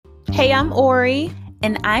Hey, I'm Ori.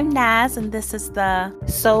 And I'm Naz, and this is the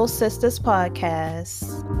Soul Sisters Podcast.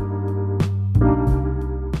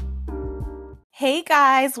 Hey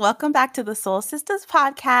guys, welcome back to the Soul Sisters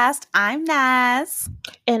Podcast. I'm Naz.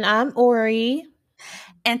 And I'm Ori.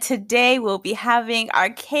 And today we'll be having our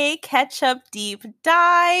K-Ketchup deep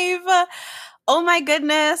dive. Oh my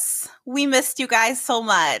goodness, we missed you guys so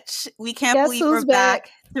much. We can't Guess believe who's we're back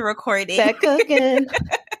to recording. Back again.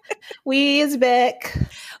 We is back.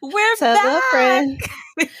 We're Tell back. a friend.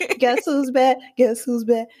 Guess who's back? Guess who's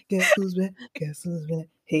back? Guess who's back? Guess who's back?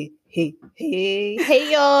 Hey, hey, hey,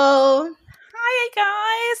 hey, y'all. Hi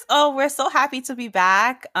guys. Oh, we're so happy to be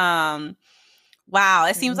back. Wow,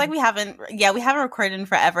 it seems like we haven't recorded in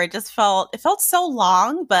forever. It felt so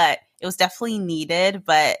long, but it was definitely needed.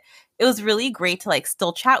 But it was really great to like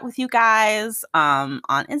still chat with you guys on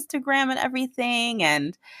Instagram and everything.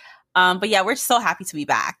 And but yeah, we're so happy to be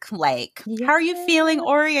back. Like, how are you feeling,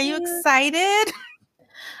 Ori? Are you excited?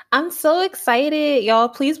 I'm so excited. Y'all,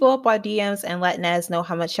 please blow up our DMs and let Naz know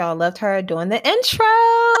how much y'all loved her doing the intro.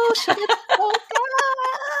 She did so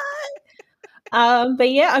good. But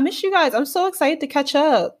yeah, I miss you guys. I'm so excited to catch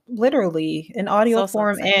up, literally, in audio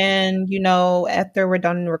form. So and, after we're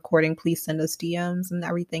done recording, please send us DMs and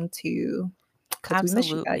everything too. Because we miss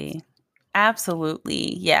you guys.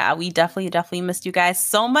 Absolutely. Yeah, we definitely missed you guys.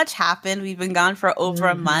 So much happened. We've been gone for over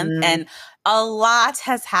a month, and a lot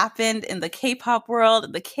has happened in the K-pop world,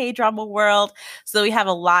 in the K-drama world. So we have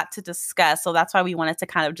a lot to discuss. So that's why we wanted to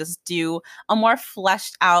kind of just do a more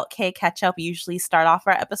fleshed out K-Ketchup. We usually start off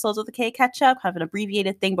our episodes with the K-Ketchup, kind of an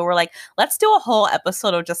abbreviated thing, but we're like, let's do a whole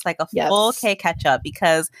episode of just like a full K-Ketchup,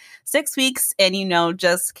 because 6 weeks and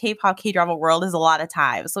just K-pop, K-drama world is a lot of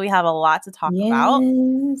time. So we have a lot to talk about.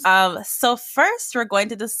 So first, we're going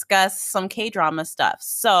to discuss some K-drama stuff.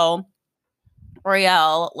 So,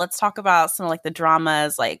 Oriel, let's talk about some of like the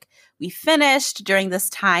dramas like we finished during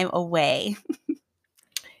this time away.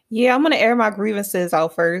 Yeah, I'm going to air my grievances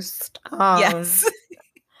out first. Yes.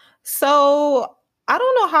 So, I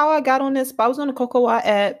don't know how I got on this, but I was on the Cocoa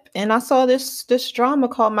app and I saw this drama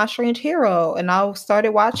called My Strange Hero, and I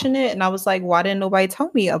started watching it and I was like, why didn't nobody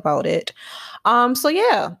tell me about it? So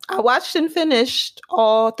yeah, I watched and finished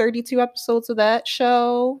all 32 episodes of that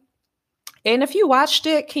show. And if you watched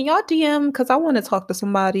it, can y'all DM? Because I want to talk to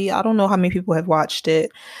somebody. I don't know how many people have watched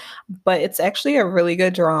it, but it's actually a really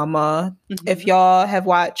good drama. Mm-hmm. If y'all have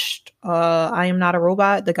watched I Am Not a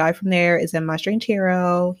Robot, the guy from there is in My Strange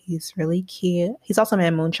Hero. He's really cute. He's also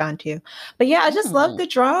in Moonshine too. But yeah, I just love the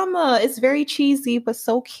drama. It's very cheesy, but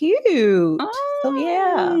so cute. So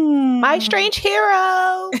yeah, My Strange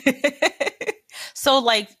Hero. So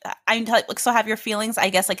like, so have your feelings, I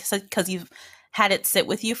guess, like, because you've had it sit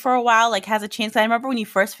with you for a while, like, has it changed? I remember when you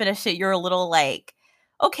first finished it, you're a little like,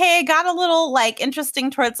 okay, it got a little like interesting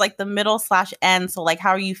towards like the middle/end. So like,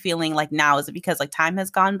 how are you feeling like now? Is it because like time has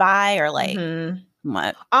gone by, or like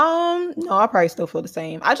what? No, I probably still feel the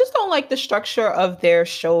same. I just don't like the structure of their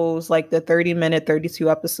shows, like the 30-minute, 32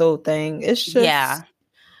 episode thing. It's just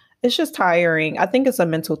it's just tiring. I think it's a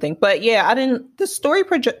mental thing. But yeah, the story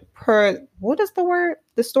what is the word?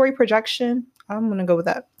 The story projection. I'm gonna go with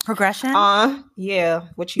that. Progression? Yeah,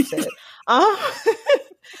 what you said.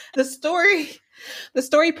 The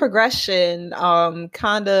story progression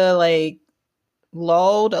kind of like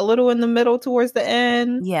lulled a little in the middle towards the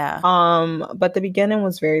end. Yeah. But the beginning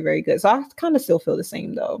was very, very good. So I kind of still feel the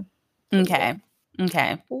same though. Okay.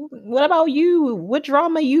 What about you? What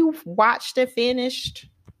drama you watched and finished?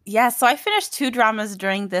 Yeah, so I finished 2 dramas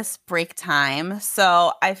during this break time.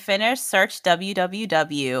 So I finished Search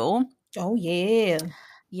WWW. Oh, yeah.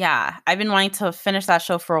 Yeah, I've been wanting to finish that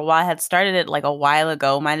show for a while. I had started it like a while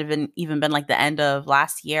ago. Might have even been like the end of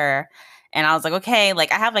last year. And I was like, okay,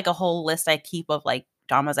 like I have like a whole list I keep of like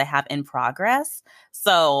dramas I have in progress.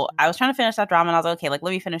 So I was trying to finish that drama and I was like, okay, like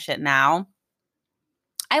let me finish it now.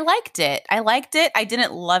 I liked it. I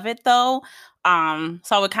didn't love it though. So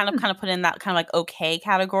I would kind of put in that kind of like okay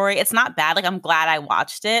category. It's not bad. Like I'm glad I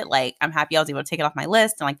watched it. Like I'm happy I was able to take it off my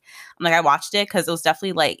list. And like I'm like I watched it because it was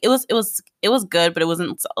definitely like it was good, but it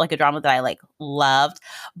wasn't like a drama that I like loved.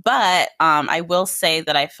 But I will say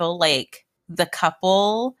that I feel like the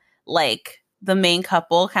couple, like the main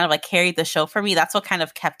couple, kind of like carried the show for me. That's what kind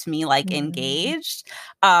of kept me like engaged.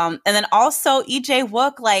 And then also EJ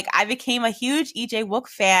Wook, like I became a huge EJ Wook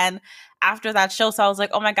fan after that show. So I was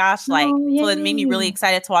like, oh my gosh, like, Oh, so it made me really yay.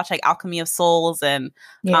 excited to watch like Alchemy of Souls and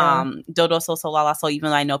Yeah. Dodo So Lala. So even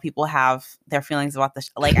though I know people have their feelings about the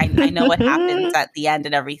like, I know what happens at the end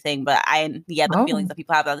and everything, but the feelings Oh. that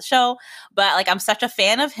people have about the show. But like, I'm such a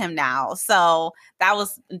fan of him now. So that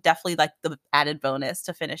was definitely like the added bonus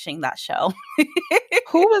to finishing that show.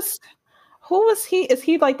 Who was he? Is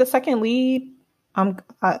he like the second lead?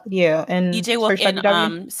 Yeah, and EJ Wook Search in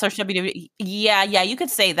WW. Search WW. Yeah, you could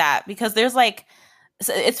say that because there's like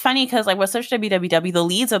it's funny because like with Search WWW, the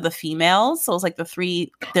leads are the females, so it's like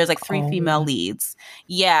there's like three female Oh, leads.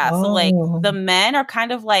 Yeah, so like oh, the men are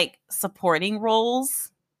kind of like supporting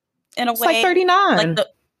roles in a it's like way, like 39.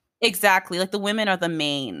 exactly, like the women are the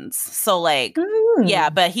mains. So like yeah,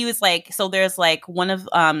 Mm, but he was like, so there's like one of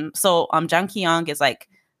Jung Ki Young is like,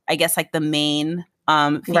 I guess like the main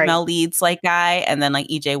right. female leads like guy, and then like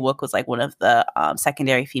EJ Wook was like one of the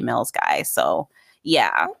secondary females guys. So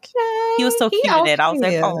yeah, he was Okay, so he cute in out it. I was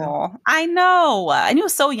like, here. oh, I know. And he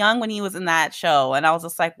was so young when he was in that show, and I was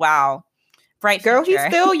just like, wow, bright Girl, he's future.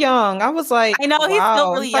 still young. I was like, I know he's still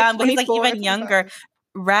wow, really he's like young, but he's like 24, even younger. 25.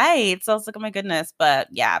 Right. So I was like, oh my goodness. But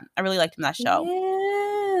yeah, I really liked him in that show.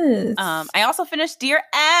 Yes. I also finished Dear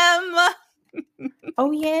M.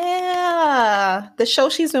 Oh yeah, the show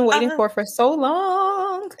she's been waiting Uh, for so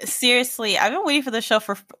long. seriously, I've been waiting for the show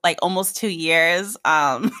for like almost 2 years.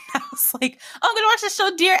 I was like, oh, I'm gonna watch the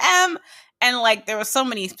show Dear M. And like there were so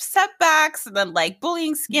many setbacks and then like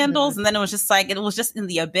bullying scandals, and then it was just in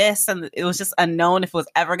the abyss, and it was just unknown if it was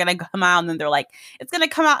ever gonna come out. And then they're like, it's gonna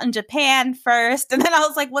come out in Japan first. And then I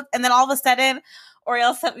was like, what? And then all of a sudden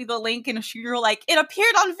Oriel sent me the link and she were like, it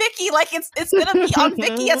appeared on Viki, like it's gonna be on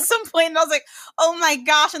Viki at some point. And I was like, oh my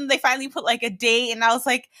gosh. And they finally put like a date, and I was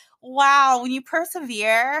like, wow, when you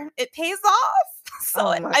persevere, it pays off. So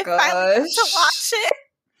Oh my I finally got to gosh. watch it.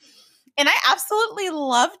 And I absolutely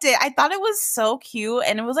loved it. I thought it was so cute,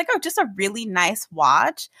 and it was like just a really nice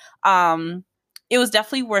watch. It was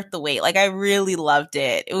definitely worth the wait. Like I really loved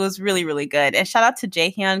it. It was really, really good. And shout out to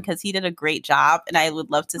Jaehyun because he did a great job, and I would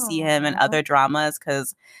love to see him in Aw. other dramas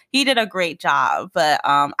because he did a great job. But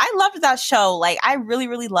I loved that show. Like I really,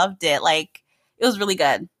 really loved it. Like it was really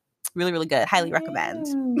good. Really, really good. Highly recommend.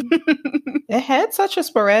 Yeah. It had such a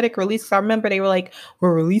sporadic release. I remember they were like,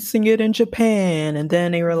 we're releasing it in Japan. And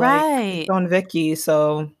then they were like, it's Right. on Viki.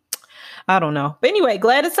 So I don't know. But anyway,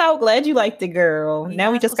 glad it's out. Glad you liked it, girl.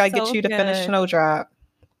 Now we Yes, it just was got to get so you to finish good. Snowdrop.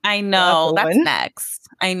 I The other know. That's one. next.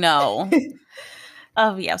 I know.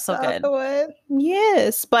 Oh yeah, so The good. other one.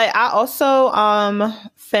 Yes. But I also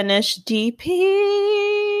finished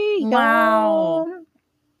DP. Wow. Y'all.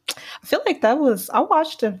 I feel like I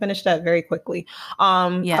watched and finished that very quickly.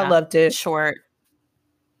 I Yeah. loved it. Short.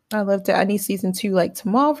 I loved it. I need season 2 like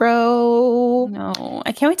tomorrow. No,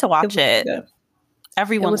 I can't wait to watch it. Good.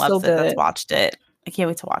 Everyone was so loves it that's good. watched it. I can't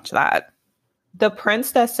wait to watch that. The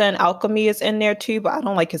prince that's in Alchemy is in there too, but I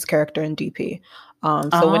don't like his character in DP.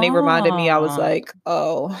 So when they reminded me, I was Oh. like,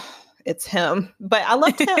 oh, it's him. But I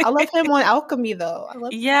loved him. I love him on Alchemy though. I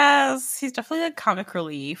love Yes, he's definitely a comic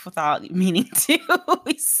relief without meaning to.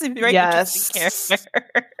 He's a very interesting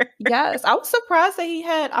character. Yes. I was surprised that he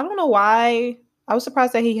had, I don't know why. I was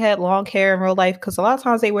surprised that he had long hair in real life because a lot of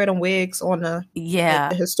times they wear them wigs on the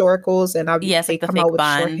historicals, and Yes, they like the come fake out with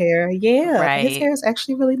bun. short hair. Yeah, but his Right. hair is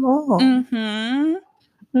actually really long.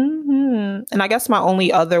 And I guess my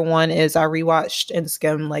only other one is I rewatched and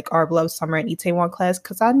skimmed like Our Beloved Summer and Itaewon Class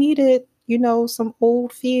because I needed, some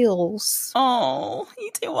old feels. Oh,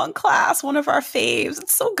 Itaewon Class, one of our faves.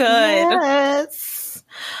 It's so good. Yes,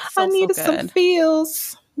 I needed some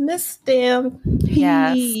feels. Miss them.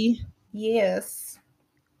 Yes.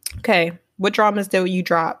 Okay, what dramas did you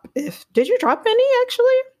drop? Did you drop any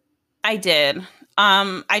actually? I did.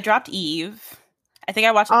 I dropped Eve. I think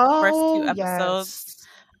I watched the first 2 episodes.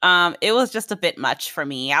 Yes. It was just a bit much for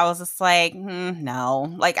me. I was just like,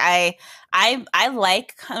 no. Like I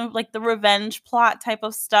like kind of like the revenge plot type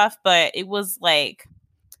of stuff, but it was a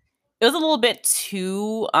little bit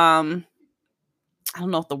too I don't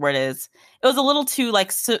know what the word is. It was a little too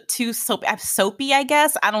like too soapy, I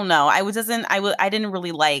guess. I don't know. I didn't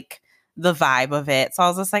really like the vibe of it. So I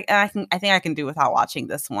was just like, I think I can do without watching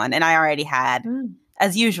this one. And I already had,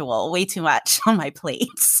 as usual, way too much on my plate.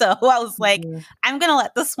 So I was like, I'm going to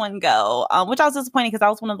let this one go, which I was disappointed because that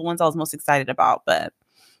was one of the ones I was most excited about. But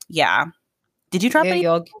yeah. Did you drop any?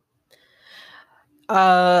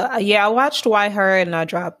 Yeah, I watched Why Her and I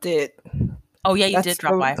dropped it. Oh yeah, you did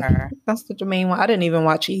drop Why Her. That's the main one. I didn't even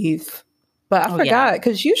watch Eve. But I forgot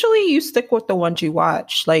because usually you stick with the ones you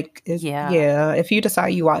watch. Like, if you decide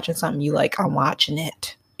you watching something, you like, I'm watching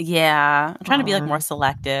it. Yeah, I'm trying to be like more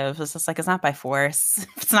selective. It's just like it's not by force.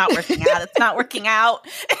 If it's not working out, it's not working out.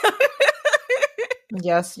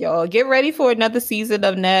 Yes, y'all. Get ready for another season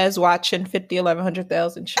of Naz watching 50,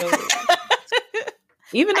 1100,000 shows.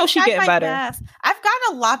 Even though she getting better. Best. I've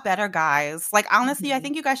gotten a lot better, guys. Like, honestly, I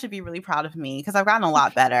think you guys should be really proud of me because I've gotten a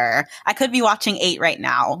lot better. I could be watching 8 right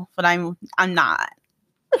now, but I'm not.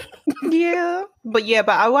 But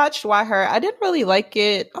I watched Why Her. I didn't really like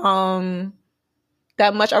it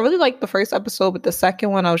that much. I really liked the first episode, but the second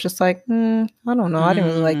one I was just like, I don't know. I didn't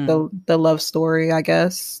really like the love story, I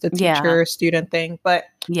guess. The teacher student thing. But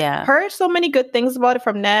heard so many good things about it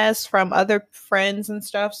from Naz, from other friends and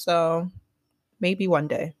stuff. So maybe one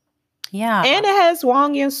day. Yeah. And it has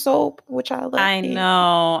Wong Yin-sop, which I love. I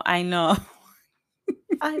know.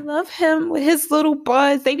 I love him with his little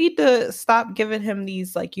buzz. They need to stop giving him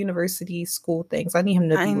these like university school things. I need him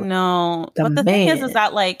to be. I know. But the thing is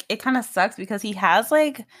that like it kind of sucks because he has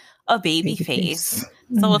like a baby face.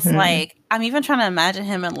 So it's like I'm even trying to imagine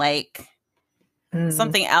him in like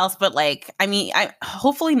something else. But like I mean, I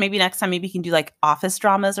hopefully maybe next time maybe he can do like office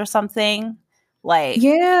dramas or something. Like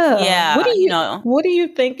What do you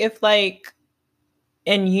think if like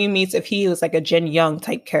in Yumi's if he was like a Jin Young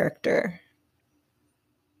type character?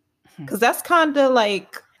 Because that's kind of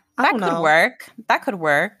like that could work. That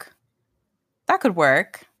could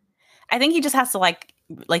work. I think he just has to like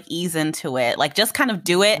ease into it, like just kind of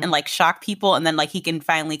do it and like shock people, and then like he can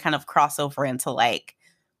finally kind of cross over into like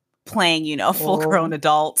playing, full grown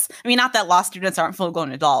adults. I mean, not that law students aren't full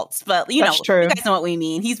grown adults, but you guys know what we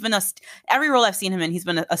mean. He's been every role I've seen him in, he's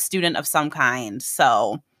been a student of some kind.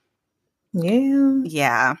 So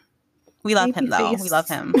yeah. We love him, though. We love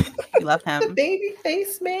him. Baby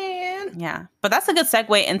face man. Yeah. But that's a good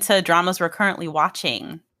segue into dramas we're currently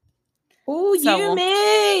watching. Oh,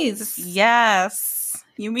 Yumi's. Yes.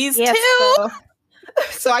 Yumi's too.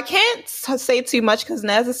 So I can't say too much because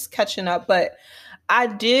Naz is catching up, but I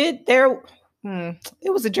did. It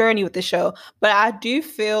was a journey with the show, but I do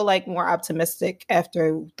feel like more optimistic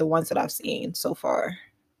after the ones that I've seen so far.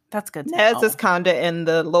 That's good to Naz know. is kind of in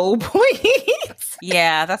the low points.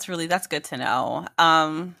 Yeah, that's good to know.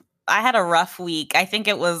 I had a rough week. I think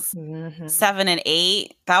it was 7 and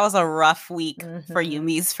 8. That was a rough week for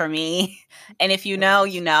Yumi's for me. And if you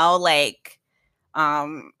know, like,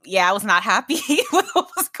 I was not happy with what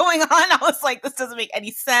was going on. I was like, this doesn't make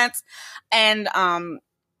any sense. And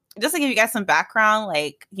just to give you guys some background,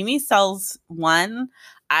 like Yumi Cells 1,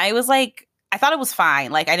 I thought it was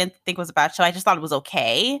fine. Like I didn't think it was a bad show. I just thought it was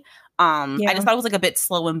okay. I just thought it was like a bit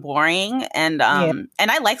slow and boring, and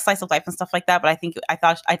I like slice of life and stuff like that. But I think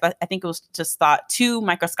it was just thought too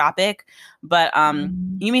microscopic. But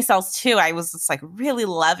Yumi Cells 2, I was just like really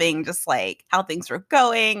loving just like how things were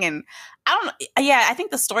going, and I don't know. Yeah, I think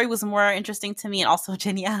the story was more interesting to me, and also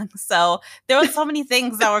Jin Young. So there were so many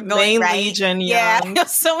things that were going right. Jin Young. Yeah, there were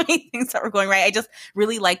so many things that were going right. I just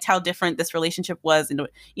really liked how different this relationship was, and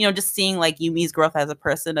just seeing like Yumi's growth as a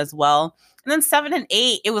person as well. And then 7 and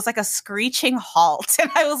 8, it was like a screeching halt, and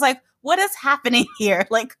I was like, "What is happening here?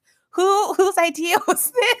 Like, whose idea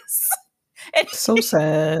was this?" And so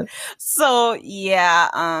sad. So yeah,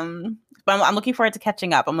 but I'm looking forward to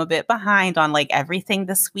catching up. I'm a bit behind on like everything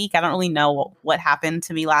this week. I don't really know what happened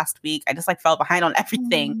to me last week. I just like fell behind on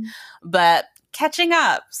everything, but catching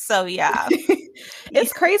up. So yeah,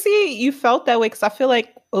 it's crazy you felt that way because I feel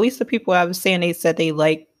like at least the people I was saying, they said they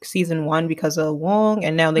like season 1 because of Wong,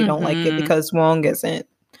 and now they don't like it because Wong isn't.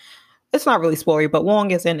 It's not really spoilery, but Wong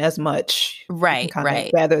isn't as much. Right.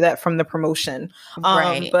 Gather that from the promotion.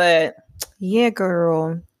 But yeah,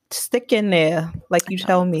 girl, stick in there, like you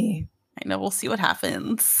tell me. I know. We'll see what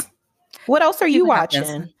happens. What else are you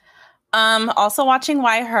watching? Also watching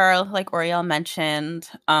Why Her, like Oriel mentioned.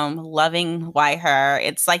 Loving Why Her.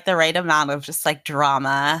 It's like the right amount of just like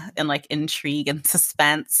drama and like intrigue and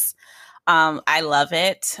suspense. I love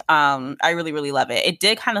it. I really, really love it. It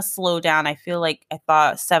did kind of slow down. I feel like I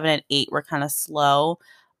thought 7 and 8 were kind of slow.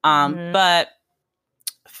 But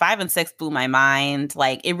 5 and 6 blew my mind.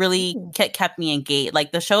 Like it really kept me engaged.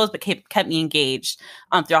 Like the shows kept me engaged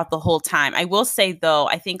throughout the whole time. I will say though,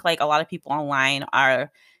 I think like a lot of people online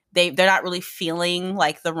they're not really feeling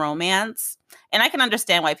like the romance. And I can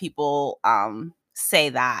understand why people say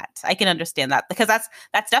that. I can understand that because that's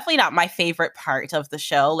definitely not my favorite part of the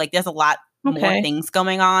show. Like there's a lot more things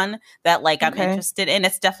going on that like I'm interested in.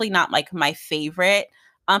 It's definitely not like my favorite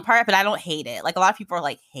part, but I don't hate it. Like a lot of people are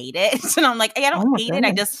like hate it. And I'm like, hey, I don't hate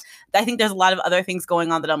it. I think there's a lot of other things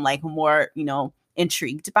going on that I'm like more,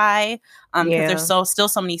 intrigued by, because there's still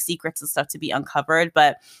so many secrets and stuff to be uncovered.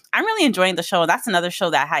 But I'm really enjoying the show. That's another show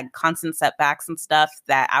that had constant setbacks and stuff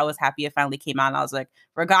that I was happy it finally came out. And I was like,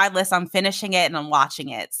 regardless, I'm finishing it and I'm watching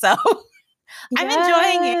it. So I'm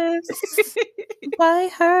enjoying it. By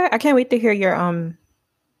her. I can't wait to hear your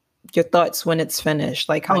thoughts when it's finished,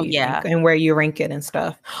 like how you rank and where you rank it and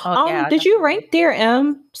stuff. Did you rank Dear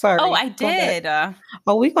M? Sorry. Oh, I did.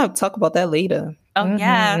 We're going to talk about that later. Oh,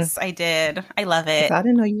 yes, I did. I love it. I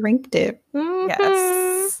didn't know you ranked it.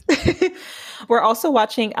 Yes. We're also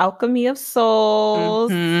watching Alchemy of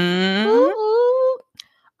Souls.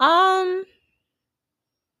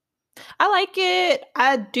 I like it.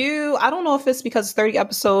 I don't know if it's because it's 30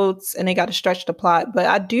 episodes and they got to stretch the plot, but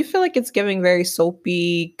I do feel like it's giving very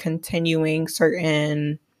soapy, continuing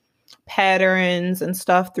certain patterns and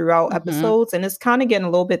stuff throughout episodes. And it's kind of getting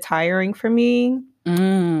a little bit tiring for me.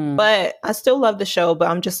 But I still love the show, but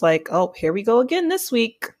I'm just like, oh, here we go again this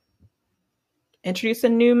week.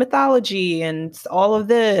 Introducing new mythology and all of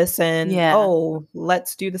this. And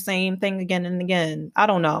let's do the same thing again and again. I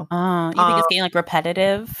don't know. You think it's getting like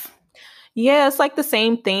repetitive? Yeah, it's like the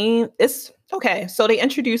same theme. It's okay. So they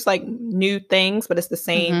introduce like new things, but it's the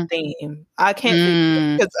same theme. I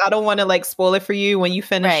can't because I don't want to like spoil it for you when you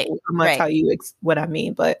finish. Right, I'm gonna tell you what I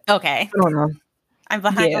mean, but okay. I don't know. I'm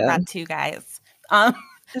behind on that too, guys.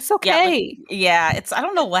 It's okay. I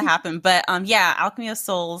don't know what happened, but Alchemy of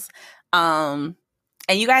Souls. And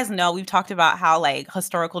you guys know we've talked about how like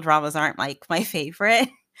historical dramas aren't like my favorite.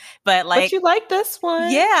 But you like this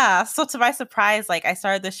one. Yeah. So to my surprise, like I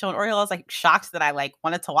started this show and Oriole was like shocked that I like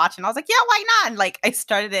wanted to watch it. And I was like, yeah, why not? And like I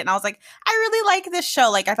started it and I was like, I really like this show.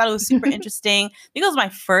 Like I thought it was super interesting. I think it was my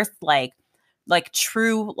first like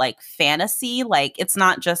true like fantasy. Like it's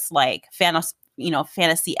not just like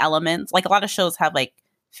fantasy elements. Like a lot of shows have like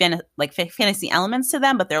fantasy elements to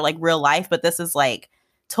them, but they're like real life. But this is like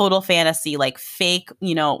total fantasy, like fake,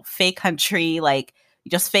 fake country, like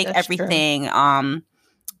just fake everything. True.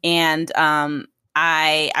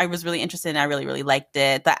 I was really interested and I really, really liked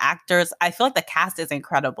it. The actors, I feel like the cast is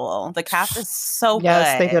incredible. The cast is so good.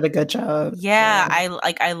 Yes, they did a good job. Yeah,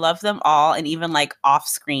 I love them all. And even like off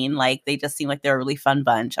screen, like they just seem like they're a really fun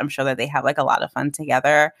bunch. I'm sure that they have like a lot of fun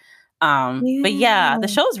together. But yeah, the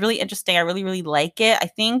show is really interesting. I really, really like it. I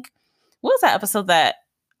think, what was that episode that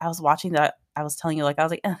I was watching that I was telling you, like, I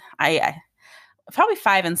was like, I probably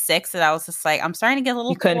 5 and 6, and I was just like, I'm starting to get a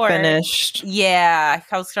little bored. You couldn't finish. Yeah,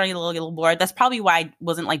 I was starting to get a little bored. That's probably why I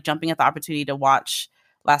wasn't like jumping at the opportunity to watch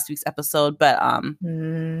last week's episode. But I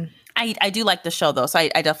do like the show though, so I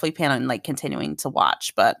definitely plan on like continuing to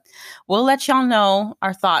watch. But we'll let y'all know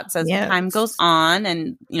our thoughts as time goes on.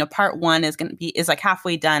 And part 1 is like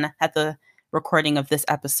halfway done at the recording of this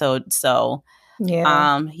episode. So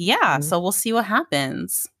so we'll see what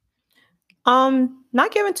happens.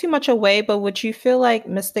 Not giving too much away, but would you feel like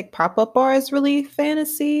Mystic Pop-Up Bar is really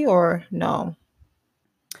fantasy or no?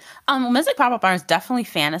 Mystic Pop-Up Bar is definitely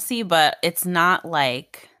fantasy, but it's not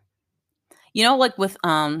like, like with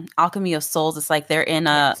Alchemy of Souls, it's like they're in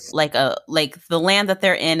like the land that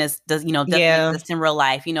they're in doesn't exist in real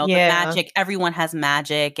life. The magic, everyone has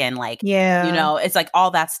magic and like it's like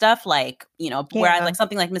all that stuff, like whereas like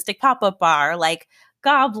something like Mystic Pop-Up Bar, like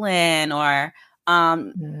Goblin or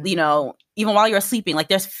even while you're sleeping, like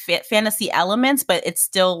there's fantasy elements, but it's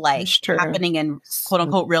still like happening in quote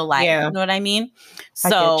unquote real life. You know what I mean?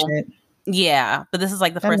 So yeah, but this is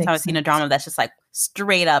like the first time I've seen a drama that's just like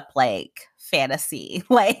straight up like fantasy,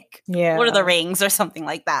 like Lord of the Rings or something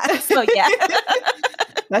like that. So yeah,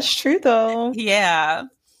 that's true though. Yeah.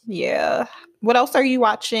 What else are you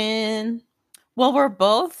watching? Well, we're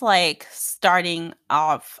both like starting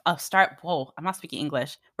off. Whoa, I'm not speaking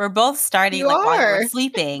English. We're both starting while we're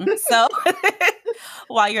sleeping. So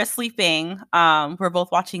while you're sleeping, we're both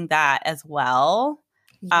watching that as well.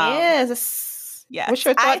 Yes. What's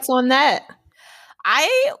your thoughts on that?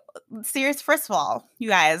 First of all, you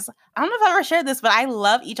guys, I don't know if I've ever shared this, but I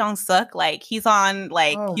love Lee Jong-suk. Like he's on,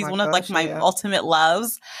 like he's one of like my ultimate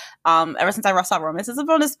loves. Ever since I saw Romance is a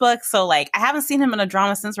Bonus Book. So like I haven't seen him in a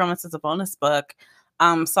drama since Romance is a Bonus Book.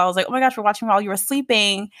 So I was like, oh my gosh, we're watching while you were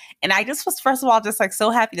sleeping. And I just was, first of all, just like so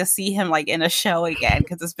happy to see him like in a show again,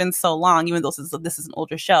 because it's been so long, even though this is an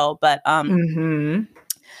older show. But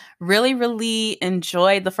really, really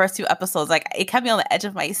enjoyed the first 2 episodes. Like it kept me on the edge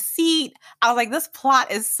of my seat. I was like, this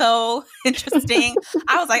plot is so interesting.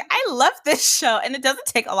 I was like, I love this show. And it doesn't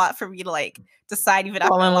take a lot for me to like decide even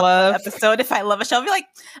after one episode if I love a show. I'll be like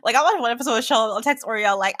I watch one episode of a show, I'll text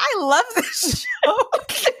Oriole like, I love this show.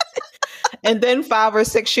 And then 5 or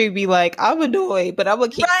 6 she'd be like, I'm annoyed, but I'm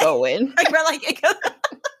gonna keep going.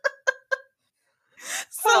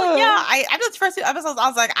 So yeah, I just first 2 episodes, I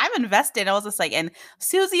was like, I'm invested. I was just like, and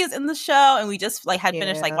Susie is in the show, and we just like had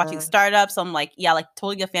finished like watching Startup, so I'm like, yeah, like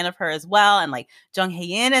totally a fan of her as well, and like Jung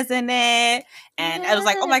Hae-in is in it, and I was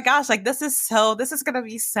like, oh my gosh, like this is gonna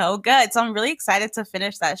be so good. So I'm really excited to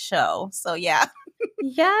finish that show. So yeah.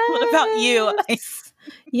 Yes. What about you?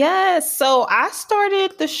 Yes. So I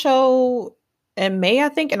started the show in May, I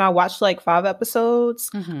think, and I watched like 5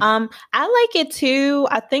 episodes. I like it too.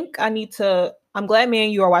 I think I'm glad me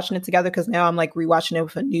and you are watching it together because now I'm like rewatching it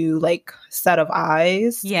with a new like set of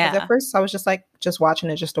eyes. Yeah. At first I was just like watching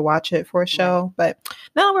it just to watch it for a show. Right. But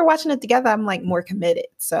now we're watching it together. I'm like more committed.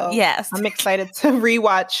 So yes, I'm excited to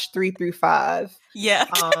rewatch 3 through 5. Yeah.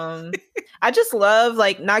 I just love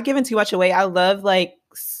like not giving too much away. I love like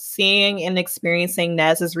seeing and experiencing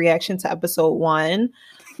Naz's reaction to episode 1.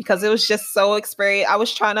 Because it was just so I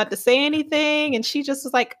was trying not to say anything, and she just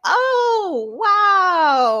was like, "Oh,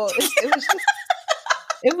 wow!"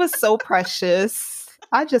 It was so precious.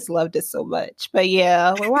 I just loved it so much. But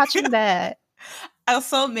yeah, we're watching that. I was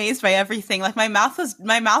so amazed by everything. Like my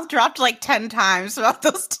mouth dropped like 10 times throughout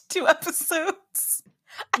those 2 episodes.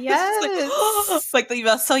 Yes, like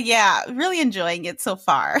the so yeah, really enjoying it so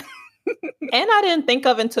far. And I didn't think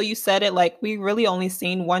of until you said it, like we really only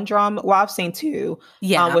seen 1 drama. Well, I've seen 2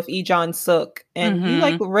 with Lee Jong-suk. And you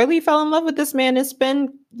like really fell in love with this man. It's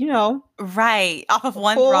been, right. Off of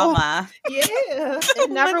 1 drama. Yeah. It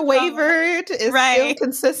never wavered. It's still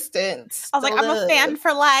consistent. I was like, I'm a fan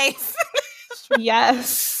for life.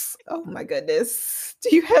 Yes. Oh my goodness.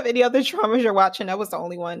 Do you have any other dramas you're watching? That was the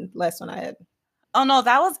only last one I had. Oh no,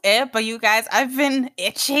 that was it. But you guys, I've been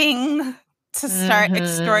itching to start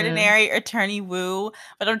Extraordinary Attorney Woo,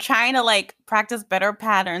 but I'm trying to like practice better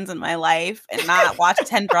patterns in my life and not watch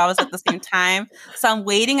 10 dramas at the same time. So I'm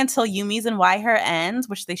waiting until Yumi's and Why Her ends,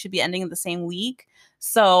 which they should be ending in the same week.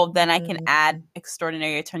 So then I can add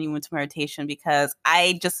Extraordinary Attorney Woo to my rotation because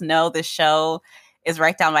I just know this show is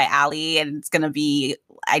right down my alley and it's gonna be.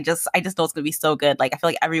 I just know it's gonna be so good. Like I feel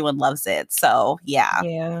like everyone loves it. So yeah.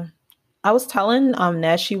 Yeah. I was telling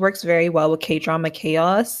Ness she works very well with K-drama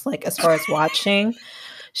chaos, like as far as watching.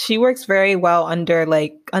 She works very well under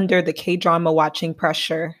the K-drama watching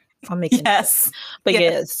pressure. I'm making sense. But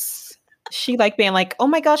yes. She like being like, oh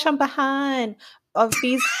my gosh, I'm behind of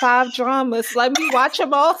these 5 dramas. Let me watch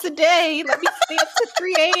them all today. Let me stay up to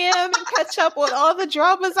 3 a.m. and catch up on all the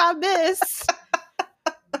dramas I missed.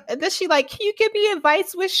 And then she like, can you give me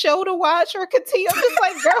advice which show to watch or continue? I'm just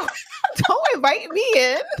like, girl, don't invite me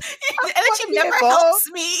in. And then she never helps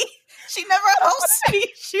me. She never helps me.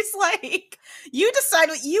 She's like, you decide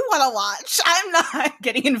what you want to watch. I'm not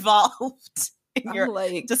getting involved in your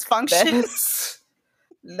like, dysfunction.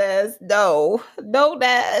 Ness, no,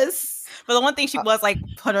 Ness. But the one thing she was like,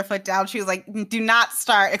 put her foot down. She was like, do not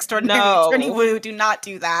start Extraordinary Attorney Woo. Do not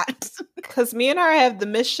do that. Because me and her have the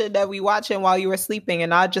mission that we watching while you were sleeping,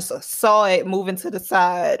 and I just saw it moving to the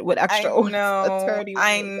side with extra Attorney Woo.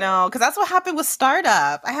 I know. Because that's what happened with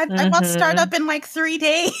Startup. I watched Startup in like 3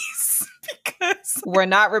 days. Because we're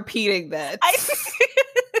not repeating that.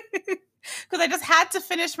 Because I just had to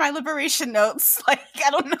finish my Liberation notes. Like,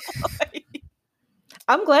 I don't know.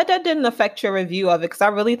 I'm glad that didn't affect your review of it because I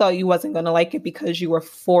really thought you wasn't going to like it because you were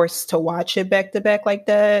forced to watch it back to back like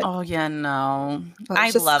that. Oh yeah, no, I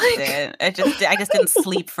loved it. I just didn't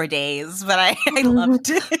sleep for days, but I loved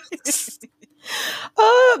it.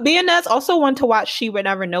 Me and Ness also want to watch She Would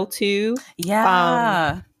Never Know too.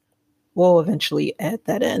 Yeah, we'll eventually add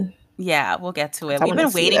that in. Yeah, we'll get to it. We've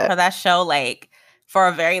been waiting for that show like for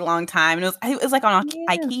a very long time. And it was like on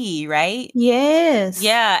iQIYI, right? Yes.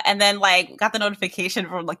 Yeah. And then like got the notification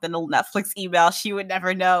from like the little Netflix email. She Would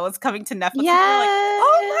Never Know it's coming to Netflix. Yes.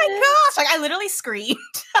 And we were like, oh my gosh. Like I literally screamed.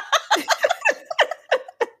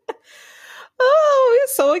 Oh,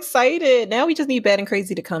 we're so excited. Now we just need Bad and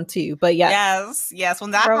Crazy to come too. But yes.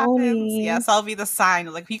 When that happens, yes, I'll be the sign.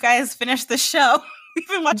 Like, you guys finished the show. We've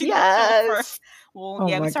been watching the show for... Well,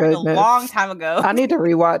 we started a long time ago. I need to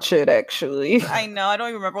rewatch it, actually. I know. I don't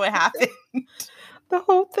even remember what happened. The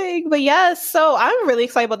whole thing. But yes, so I'm really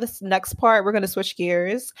excited about this next part. We're going to switch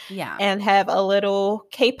gears. Yeah. And have a little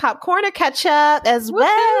K-pop corner catch up as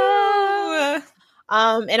well.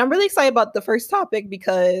 And I'm really excited about the first topic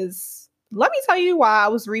because let me tell you why I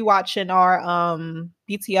was rewatching our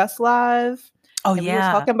BTS live. Oh, and we were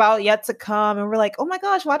talking about Yet to Come. And we're like, oh my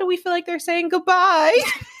gosh, why do we feel like they're saying goodbye?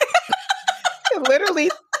 Literally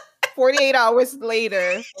 48 hours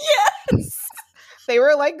later. Yes. They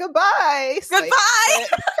were like, goodbye. Goodbye.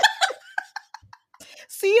 Like,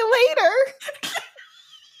 see you later.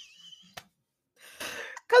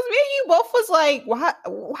 Because me and you both was like, why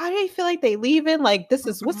do they feel like they leaving? Like, this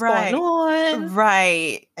is what's going on.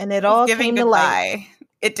 Right. And it all came to light.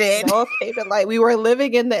 It did. It all came to light. We were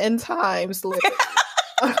living in the end times.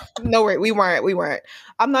 No, we weren't.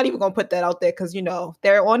 I'm not even gonna put that out there because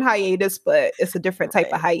they're on hiatus, but it's a different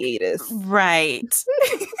type of hiatus. Right.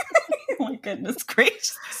 Oh my goodness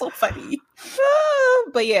gracious. So funny.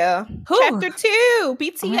 But yeah. Chapter 2,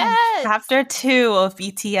 BTS. Chapter 2 of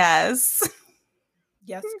BTS.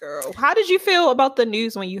 Yes, girl. How did you feel about the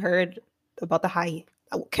news when you heard about the hiatus?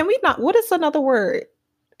 Can we not? What is another word?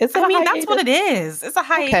 That's what it is. It's a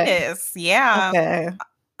hiatus. Okay. Yeah.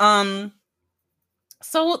 Okay.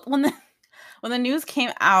 So when the news came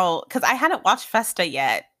out, because I hadn't watched Festa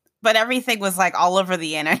yet, but everything was like all over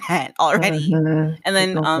the internet already. Mm-hmm. And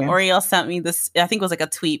then Oriel sent me this, I think it was like a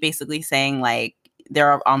tweet basically saying like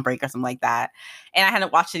they're on break or something like that. And I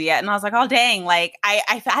hadn't watched it yet. And I was like, oh, dang. Like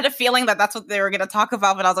I had a feeling that that's what they were going to talk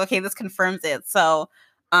about, but I was like, okay, this confirms it. So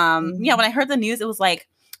yeah, when I heard the news, it was like,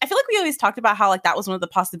 I feel like we always talked about how like that was one of the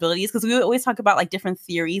possibilities because we would always talk about like different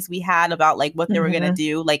theories we had about like what they were gonna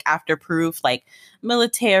do like after Proof, like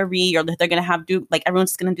military, or that they're gonna like everyone's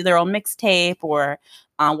just gonna do their own mixtape or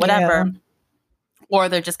whatever, or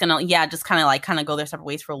they're just gonna just kind of go their separate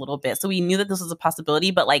ways for a little bit. So we knew that this was a possibility,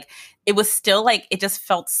 but like it was still like it just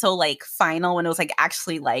felt so like final when it was like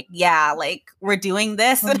actually like like we're doing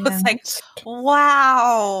this, and it was like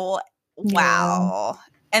wow.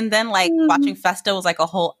 And then like watching Festa was like a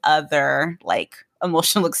whole other like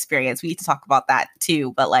emotional experience. We need to talk about that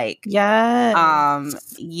too. But like, like I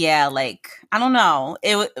don't know.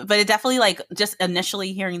 But it definitely like just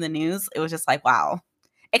initially hearing the news, it was just like, wow.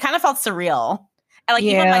 It kind of felt surreal. And like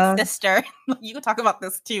even my sister, you can talk about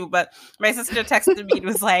this too, but my sister texted me and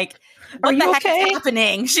was like, what the heck is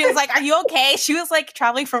happening? She was like, are you okay? She was like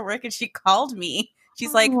traveling for work and she called me.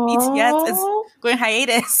 She's like, BTS is going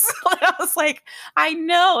hiatus. And I was like, I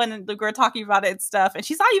know. And we were talking about it and stuff. And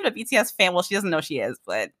she's not even a BTS fan. Well, she doesn't know she is,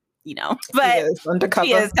 but but she is undercover.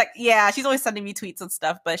 She is. Yeah, she's always sending me tweets and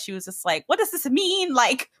stuff. But she was just like, what does this mean?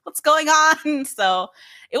 Like, what's going on? So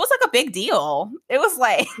it was like a big deal. It was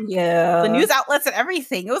like the news outlets and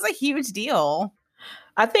everything. It was a huge deal.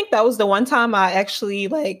 I think that was the one time I actually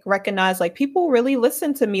like recognized like people really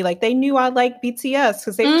listened to me. Like they knew I liked BTS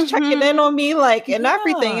because they was checking in on me like and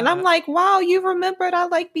everything. And I'm like, wow, you remembered I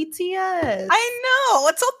like BTS. I know.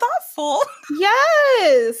 It's so thoughtful.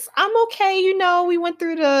 Yes. I'm okay. We went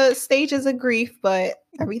through the stages of grief, but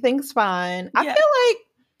everything's fine. I feel like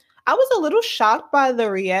I was a little shocked by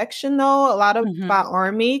the reaction though, a lot of by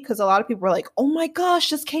ARMY, because a lot of people were like, oh my gosh,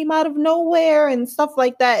 this came out of nowhere and stuff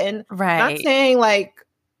like that. And not saying like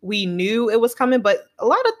we knew it was coming, but a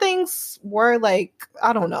lot of things were like,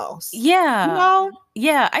 I don't know. Yeah.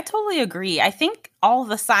 Yeah, I totally agree. I think all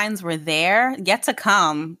the signs were there, yet to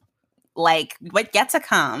come. Like, what yet to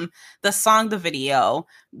come? The song, the video,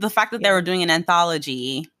 the fact that they were doing an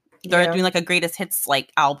anthology, they're doing like a greatest hits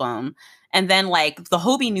like album. And then like the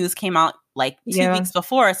Hobie news came out like 2 weeks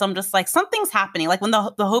before. So I'm just like, something's happening. Like when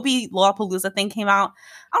the Hobie Lollapalooza thing came out,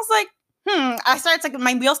 I was like, I started to,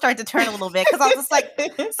 my wheels started to turn a little bit because I was just like,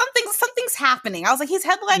 something's happening. I was like, he's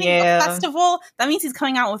headlining a festival. That means he's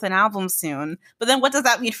coming out with an album soon. But then what does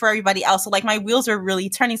that mean for everybody else? So like my wheels are really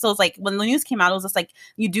turning. So it's like when the news came out, it was just like,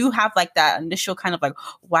 you do have like that initial kind of like,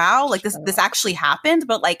 wow, like this actually happened.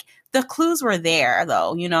 But like the clues were there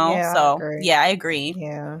though, So I agree.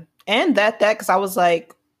 Yeah. And that because I was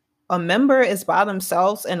like, a member is by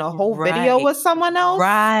themselves and a whole video with someone else.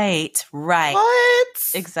 Right. What?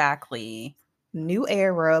 Exactly. New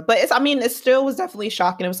era. But it still was definitely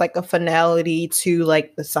shocking. It was like a finality to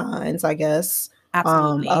like the signs, I guess.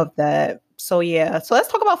 Absolutely. Of that. So yeah. So let's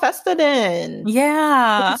talk about Festa then.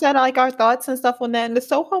 Yeah. Like you said, like our thoughts and stuff on that. And it's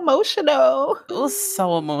so emotional. It was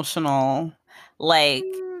so emotional. Like,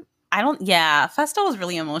 Festa was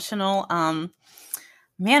really emotional.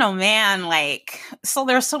 Man, oh man, like, so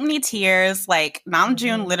there were so many tears, like,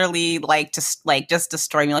 Namjoon literally, like, just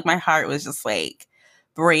destroyed me, like, my heart was just, like,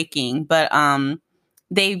 breaking, but,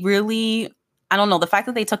 they really, I don't know, the fact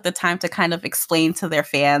that they took the time to kind of explain to their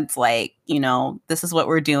fans, like, this is what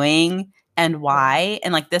we're doing, and why,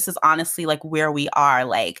 and, like, this is honestly, like, where we are,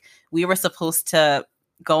 like, we were supposed to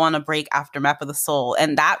go on a break after Map of the Soul,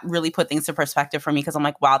 and that really put things in perspective for me, because I'm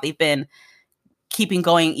like, wow, they've been keeping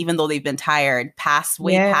going even though they've been tired past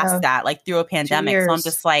that, like through a pandemic. So I'm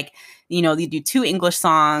just like, they do 2 English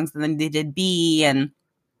songs and then they did B and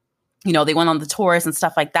they went on the tours and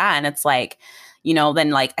stuff like that. And it's like, then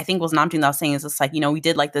like I think it was Namjoon that was saying is just like, we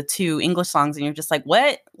did like the 2 English songs and you're just like,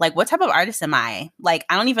 what type of artist am I? Like,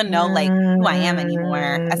 I don't even know like who I am anymore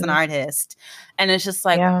as an artist. And it's just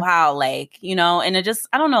like, wow, like, and it just,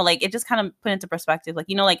 I don't know, like it just kind of put into perspective, like,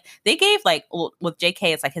 like they gave like, with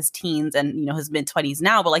JK, it's like his teens and, his mid 20s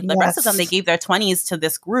now, but like the rest of them, they gave their 20s to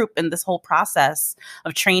this group and this whole process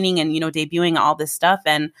of training and, debuting all this stuff.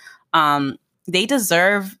 And, they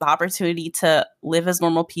deserve the opportunity to live as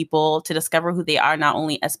normal people, to discover who they are, not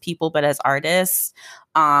only as people, but as artists,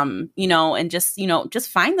 and just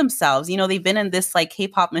find themselves. They've been in this like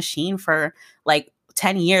K-pop machine for like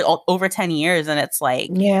 10 years, over 10 years. And it's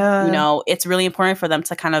like, it's really important for them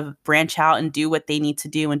to kind of branch out and do what they need to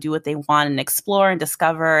do and do what they want and explore and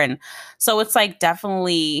discover. And so it's like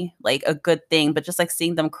definitely like a good thing, but just like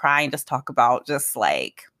seeing them cry and just talk about just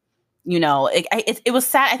like, it was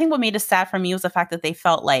sad. I think what made it sad for me was the fact that they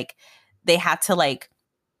felt like they had to like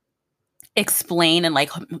explain and like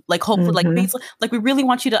hopefully like we really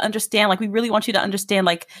want you to understand, like we really want you to understand,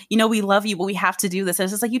 like we love you, but we have to do this. And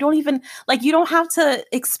it's just like you don't have to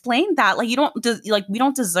explain that. Like we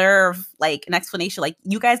don't deserve like an explanation. Like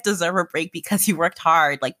you guys deserve a break because you worked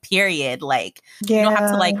hard. Like period. Like you don't have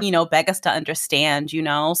to like beg us to understand.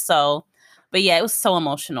 So, but yeah, it was so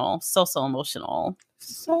emotional, so emotional.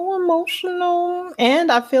 So emotional.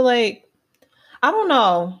 And I feel like, I don't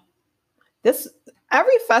know,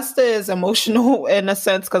 every festa is emotional in a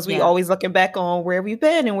sense because we always looking back on where we've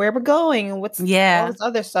been and where we're going and what's all this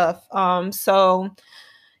other stuff. So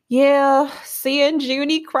yeah, seeing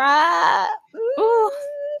Junie cry,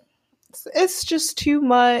 it's just too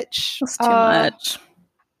much. It's too much.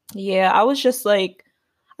 Yeah, I was just like,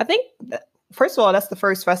 I think first of all, that's the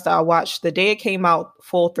first festa I watched the day it came out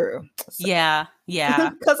full through. So. Yeah.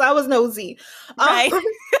 Because I was nosy. Right.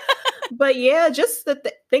 But yeah, just to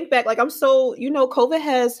think back, like I'm so, COVID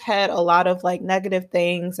has had a lot of like negative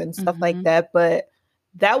things and stuff like that. But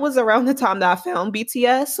that was around the time that I found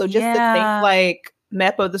BTS. So just to think like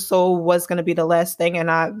Map of the Soul was going to be the last thing.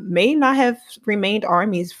 And I may not have remained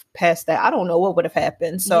armies past that. I don't know what would have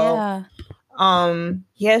happened. So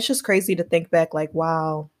it's just crazy to think back like,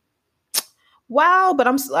 wow, but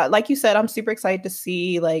I'm like you said, I'm super excited to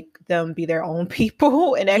see like them be their own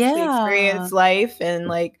people and actually experience life. And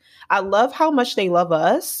like, I love how much they love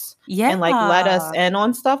us and like let us in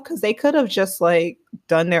on stuff because they could have just like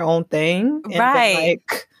done their own thing. And been,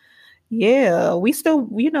 like, we still,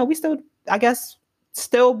 I guess,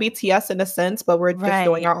 still BTS in a sense, but we're just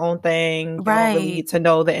doing our own thing. You don't really need to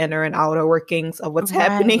know the inner and outer workings of what's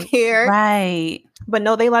happening here. Right. But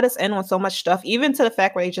no, they let us in on so much stuff, even to the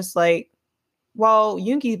fact where they just like, well,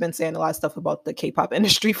 Yoongi's been saying a lot of stuff about the K-pop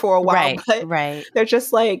industry for a while, but they're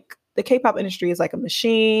just like, the K-pop industry is like a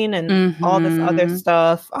machine and all this other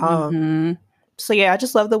stuff. So yeah, I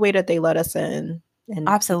just love the way that they let us in. And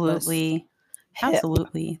absolutely.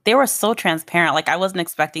 They were so transparent. Like I wasn't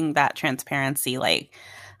expecting that transparency. Like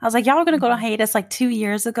I was like, y'all were going to go to hiatus like 2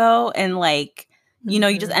 years ago. And like, you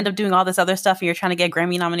just end up doing all this other stuff and you're trying to get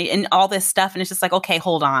Grammy nominated and all this stuff. And it's just like, okay,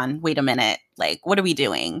 hold on, wait a minute. Like, what are we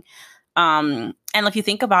doing? And if you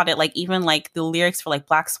think about it, like even like the lyrics for like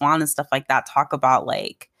Black Swan and stuff like that talk about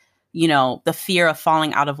like, the fear of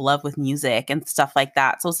falling out of love with music and stuff like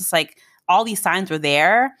that. So it's just like all these signs were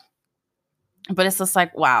there, but it's just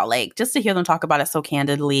like, wow, like just to hear them talk about it so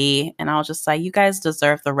candidly. And I was just like, you guys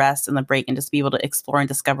deserve the rest and the break and just be able to explore and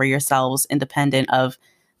discover yourselves independent of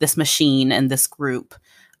this machine and this group.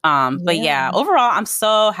 But yeah, overall, I'm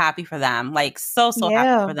so happy for them. Like so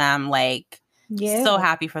happy for them. Like so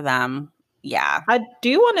happy for them. Yeah. I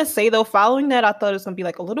do want to say though, following that, I thought it was going to be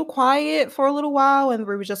like a little quiet for a little while and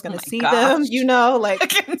we were just going to see them, like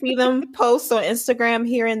see them post on Instagram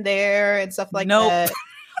here and there and stuff like that.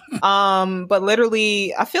 But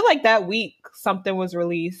literally, I feel like that week something was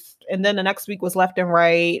released and then the next week was Left and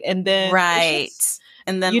Right. And then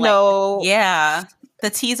and then the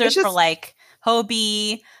teasers for like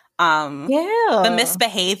Hobie, the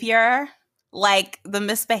misbehavior. Like the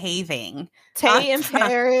misbehaving. Tay in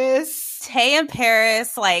Paris,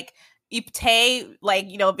 like Tay, like,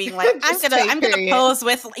 being like, I'm gonna pose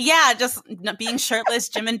with, just being shirtless,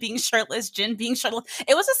 Jimin being shirtless, Jin being shirtless.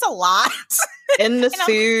 It was just a lot. In the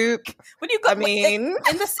soup. When you go, in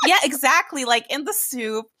the, exactly, like in the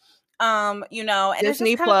soup. And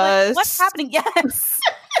Disney it's just Plus. like, what's happening? Yes.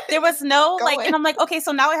 There was no and I'm like, okay,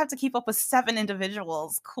 so now I have to keep up with 7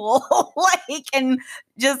 individuals. Cool. Like, and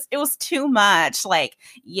just, it was too much. Like,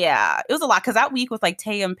 yeah, it was a lot. Cause that week with like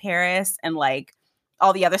Tay in Paris and like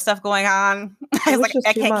all the other stuff going on, I was like,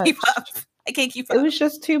 I can't keep up. I can't keep It up. was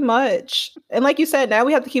just too much. And like you said, now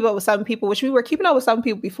we have to keep up with 7 people, which we were keeping up with 7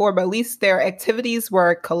 people before, but at least their activities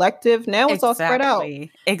were collective. Now it's all spread out.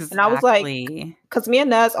 Exactly. And I was like, Exactly. because me and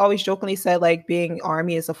Naz always jokingly said like being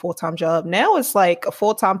army is a full-time job. Now it's like a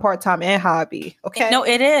full-time, part-time, and hobby. Okay. No,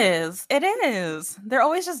 it is. It is. They're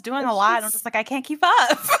always just doing a It's lot. I'm just like, I can't keep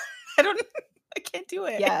up. I don't I can't do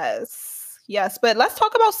it. yes. Yes. But let's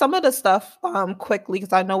talk about some of the stuff quickly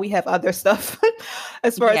because I know we have other stuff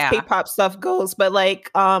as far as Yeah. K-pop stuff goes. But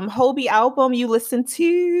like Hobie album you listen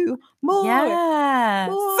to more. Yes.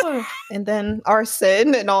 More. And then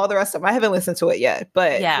Arson and all the rest of them. I haven't listened to it yet,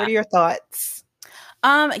 but Yeah. what are your thoughts?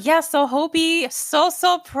 Yeah, so Hobie,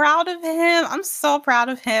 so proud of him. I'm so proud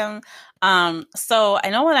of him. So I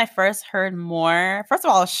know when I first heard more, first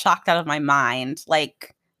of all, I was shocked out of my mind,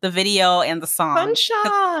 like the video and the song.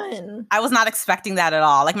 Sunshine. I was not expecting that at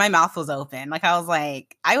all. Like my mouth was open. Like I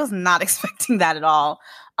was not expecting that at all.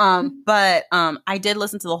 But I did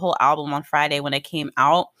listen to the whole album on Friday when it came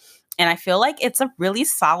out, and I feel like it's a really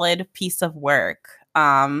solid piece of work.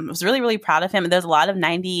 I was really, really proud of him. And there's a lot of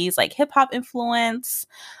 90s like hip hop influence.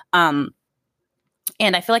 And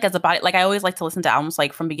I feel like as a body, like I always like to listen to albums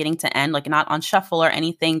like from beginning to end, like not on shuffle or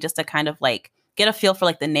anything, just to kind of like get a feel for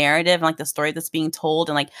like the narrative and like the story that's being told,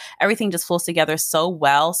 and like everything just flows together so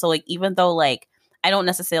well. So like even though like I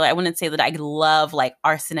wouldn't say that I love like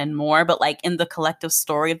Arson and More, but like in the collective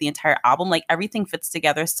story of the entire album, like everything fits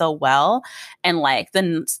together so well. And like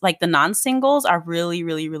the non-singles are really,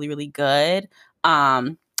 really, really, really good.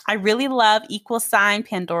 I really love Equal Sign,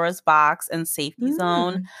 Pandora's Box, and Safety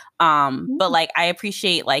Zone. But like I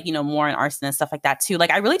appreciate like, you know, More and Arson and stuff like that too. Like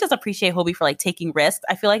I really just appreciate Hobie for like taking risks.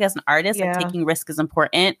 I feel like as an artist, like taking risk is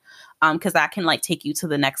important. Because that can like take you to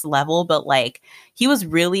the next level. But like he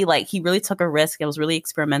really took a risk. It was really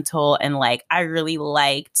experimental, and like I really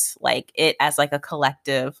liked like it as like a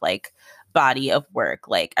collective like body of work.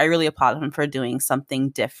 Like I really applaud him for doing something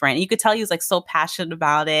different. You could tell he was like so passionate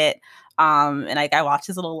about it. And like I watched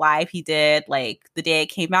his little live he did like the day it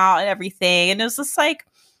came out and everything, and it was just like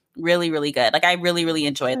really, really good. Like I really, really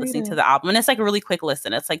enjoyed listening to the album, and it's like a really quick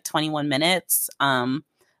listen. It's like 21 minutes.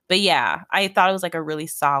 But yeah, I thought it was like a really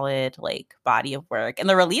solid like body of work, and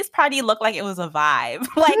the release party looked like it was a vibe.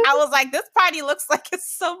 Like I was like, this party looks like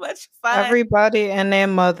it's so much fun. Everybody and their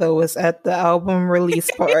mother was at the album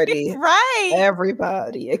release party. Right.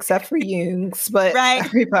 Everybody except for Yoongs, but right.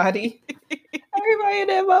 everybody and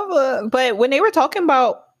their mother. But when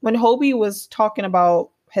Hobie was talking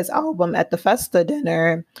about his album at the Festa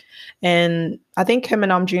dinner, and I think him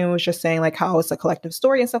and Namjoon was just saying like how it's a collective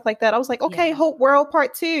story and stuff like that. I was like, okay, Hope World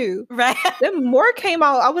Part 2. Right. Then More came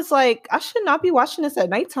out. I was like, I should not be watching this at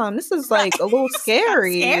nighttime. This is like a little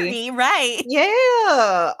scary. Scary, right?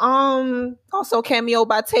 Yeah. Also cameo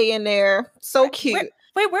by Tay in there. So cute.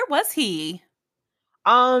 Where was he?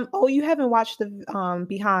 Oh, you haven't watched the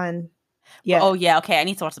behind. Yeah. Oh yeah. Okay, I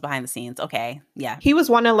need to watch the behind the scenes. Okay. Yeah. He was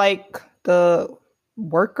one of like the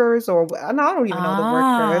workers, or I don't even know the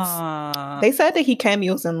workers. They said that he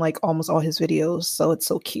cameos in like almost all his videos, so it's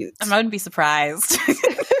so cute. I wouldn't be surprised.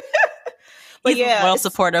 But He's yeah, a loyal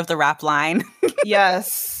supporter of the rap line.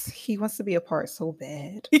 Yes, he wants to be a part so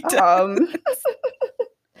bad. It's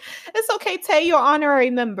okay, Tay, you're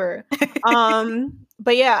honorary member.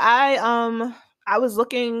 But yeah, I was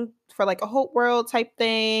looking for like a Hope World type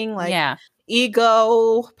thing, like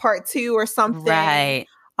Ego Part 2 or something. Right.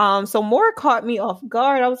 So More caught me off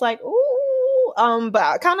guard. I was like, ooh. But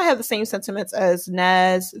I kind of have the same sentiments as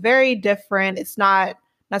Naz. Very different. It's not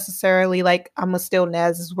necessarily like I'm gonna steal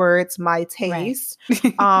Naz's words, my taste.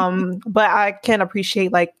 Right. But I can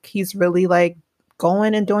appreciate like he's really like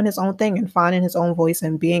going and doing his own thing and finding his own voice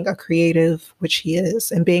and being a creative, which he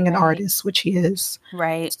is, and being an artist, which he is.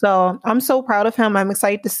 Right. So I'm so proud of him. I'm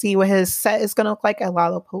excited to see what his set is gonna look like at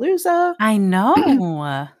Lollapalooza. I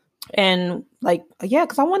know. And like, yeah,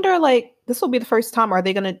 because I wonder, like, this will be the first time. Are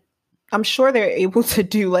they gonna? I'm sure they're able to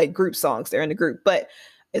do like group songs. They're in the group, but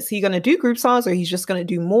is he gonna do group songs or he's just gonna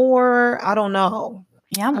do more? I don't know.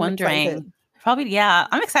 Yeah, I'm wondering. Excited. Probably, yeah.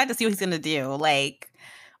 I'm excited to see what he's gonna do. Like,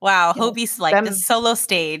 wow, Hobie's like the solo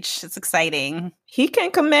stage. It's exciting. He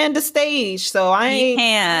can command the stage, so I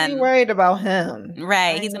ain't worried about him.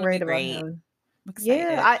 Right, he's gonna be great.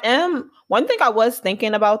 Yeah, I am. One thing I was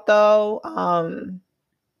thinking about though,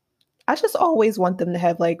 I just always want them to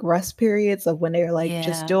have like rest periods of when they're like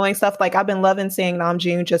just doing stuff. Like I've been loving seeing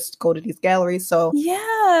Namjoon just go to these galleries. So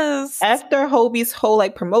yes, after Hobie's whole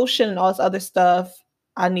like promotion and all this other stuff,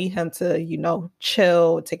 I need him to, you know,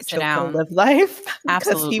 chill, take a chill pill, live life.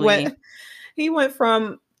 Absolutely. he went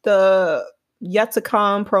from the Yet to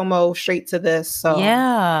Come promo straight to this. So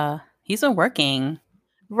yeah, he's been working.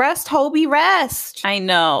 Rest, Hobie, rest. I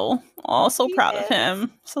know. Oh, so proud of Yes.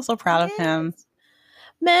 him. So proud of him.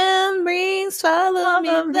 Memories follow me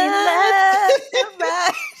Follow me left and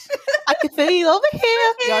right. I can feel you over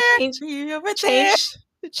here. Y'all You over there.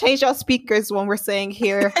 change your speakers when we're saying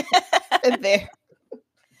here and there.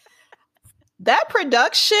 That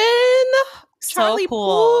production, So Charlie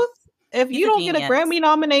cool. Puth. If He's you a don't get a genius. Grammy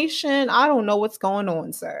nomination, I don't know what's going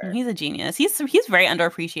on, sir. He's a genius. He's very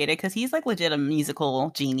underappreciated because he's like legit a musical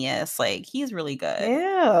genius. Like he's really good.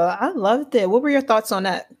 Yeah, I loved it. What were your thoughts on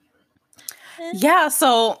that? Yeah,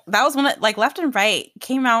 so that was when it, like Left and Right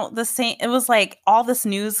came out the same. It was like all this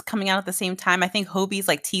news coming out at the same time. I think Hobie's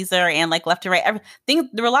like teaser and like Left and Right. Everything,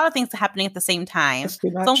 there were a lot of things happening at the same time. That's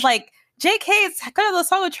too much. So I'm like, JK's got the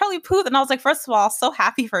song with Charlie Puth, and I was like, first of all, so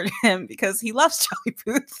happy for him because he loves Charlie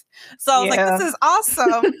Puth. So I was like, this is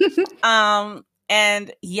awesome.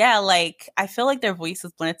 And yeah, like I feel like their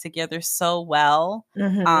voices blended together so well.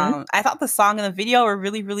 I thought the song and the video were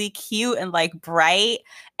really, really cute and like bright.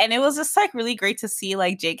 And it was just like really great to see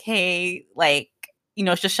like JK like, you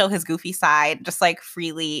know, just show his goofy side just like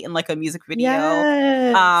freely in like a music video.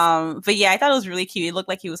 Yes. But yeah, I thought it was really cute. It looked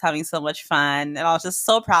like he was having so much fun. And I was just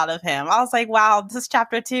so proud of him. I was like, wow, this is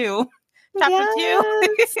chapter 2. Chapter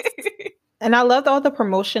 2. And I loved all the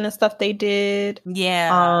promotion and stuff they did.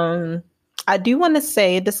 Yeah. I do want to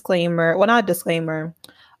say a disclaimer. Well, not a disclaimer.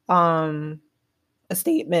 A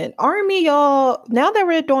statement. Army, y'all, now that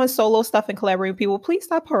we're doing solo stuff and collaborating with people, please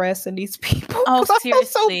stop harassing these people. Oh, I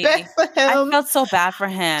seriously. felt so bad for him. I felt so bad for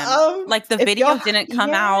him. Like the video didn't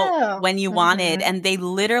come out when you wanted, and they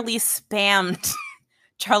literally spammed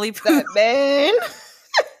Charlie Puth. Man.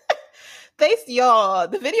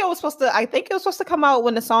 The video was supposed to, I think it was supposed to come out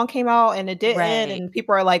when the song came out and it didn't. Right. And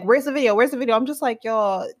people are like, where's the video? Where's the video? I'm just like,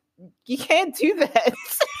 y'all, you can't do that.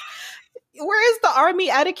 Where is the Army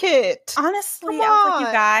etiquette? Honestly, I was like,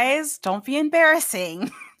 you guys, don't be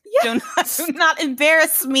embarrassing. Yes. Do not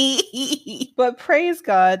embarrass me. But praise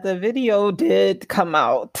God, the video did come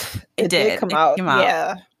out. It did come out.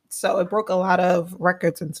 Yeah. So it broke a lot of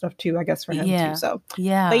records and stuff too, I guess, for him too. So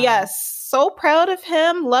yeah. But yes, so proud of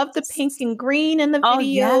him. Love the pink and green in the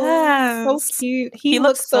video. Yes. So cute. He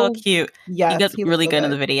looks so cute. Yes, he looked really good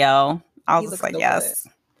in the video. I was just like, yes.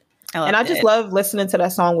 I just love listening to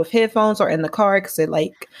that song with headphones or in the car because it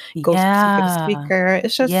like goes speaker to speaker.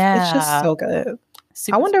 It's just so good.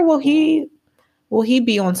 I wonder will he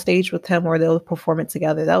be on stage with him or they'll perform it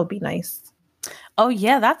together? That would be nice. Oh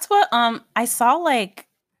yeah, that's what I saw. Like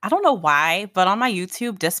I don't know why, but on my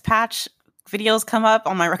YouTube Dispatch videos come up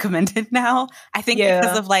on my recommended now. I think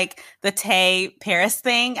because of like the Tay Paris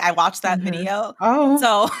thing. I watched that video. Oh,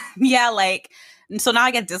 so yeah, like. So now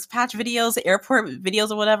I get Dispatch videos, airport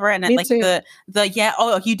videos or whatever. And then, like too.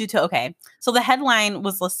 You do too. Okay. So the headline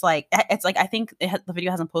was just like, it's like, I think the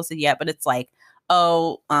video hasn't posted yet, but it's like,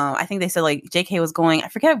 I think they said like JK was going, I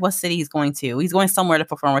forget what city he's going to. He's going somewhere to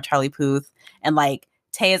perform with Charlie Puth. And like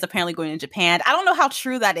Tay is apparently going to Japan. I don't know how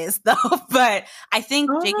true that is though, but I think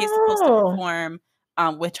JK is supposed to perform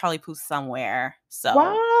with Charlie Puth somewhere. So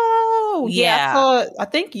wow. Yeah. I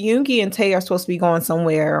think Yoongi and Tay are supposed to be going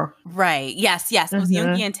somewhere. Right. Yes. It was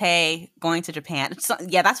Yoongi and Tay going to Japan. So,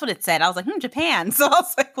 yeah, that's what it said. I was like, Japan. So I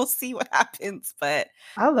was like, we'll see what happens. But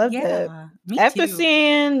I love it. After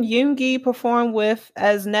seeing Yoongi perform with,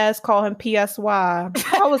 as Nez called him, PSY,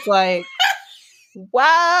 I was like,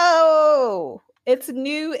 wow. It's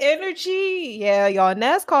new energy. Yeah, y'all.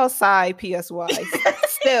 Nez calls Psy PSY.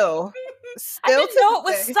 Still I didn't know it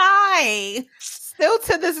was Psy. Still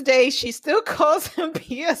to this day, she still calls him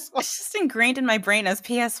PSY. It's just ingrained in my brain as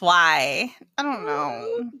PSY. I don't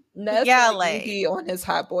know. Like Yoongi on his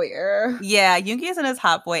hot boy era. Yeah, Yoongi is in his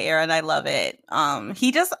hot boy era, and I love it.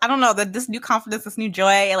 He just, I don't know, this new confidence, this new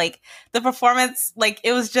joy, like the performance, like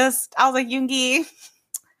it was just, I was like, Yoongi,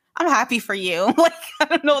 I'm happy for you. Like, I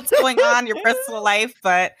don't know what's going on in your personal life,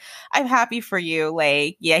 but I'm happy for you.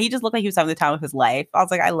 Like, yeah, he just looked like he was having the time of his life. I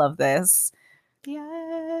was like, I love this.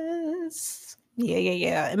 Yes.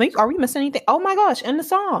 Yeah. Are we missing anything? Oh my gosh, in the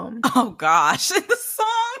song. Oh gosh, in the song.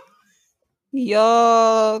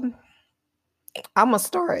 Yo, I'm gonna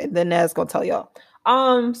start and then Naz gonna tell y'all.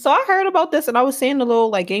 So I heard about this and I was seeing the little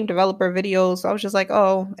like game developer videos. So I was just like,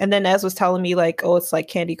 oh, and then Naz was telling me like, oh, it's like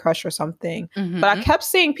Candy Crush or something. But I kept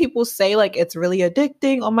seeing people say like it's really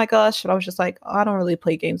addicting. Oh my gosh. And I was just like, oh, I don't really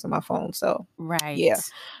play games on my phone. So right. Yeah.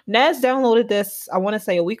 Naz downloaded this, I want to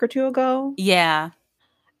say a week or two ago. Yeah.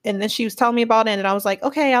 And then she was telling me about it and I was like,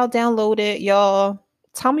 okay, I'll download it. Y'all,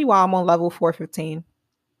 tell me why I'm on level 415.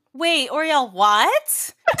 Wait, Oriel,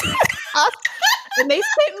 what? And they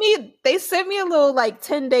sent me a little like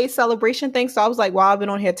 10-day celebration thing. So I was like, wow, I've been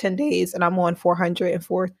on here 10 days and I'm on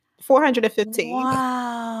 415.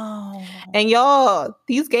 Wow. And y'all,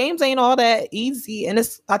 these games ain't all that easy. And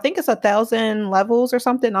I think it's 1,000 levels or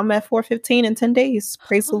something. I'm at 415 in 10 days.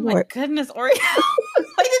 Praise the Lord. My goodness, Oreo. I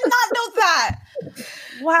did not know that.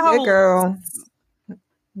 Wow. Yeah, girl.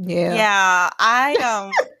 Yeah.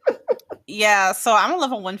 Yeah. Yeah, so I'm a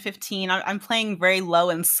level 115. I'm playing very low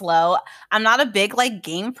and slow. I'm not a big like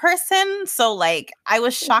game person, so like I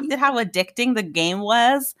was shocked at how addicting the game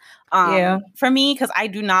was. For me, because I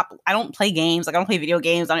don't play games. Like I don't play video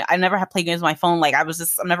games. I never have played games on my phone. Like I'm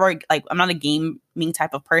never like I'm not a gaming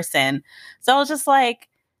type of person. So I was just like,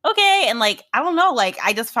 okay, and like I don't know, like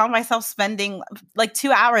I just found myself spending like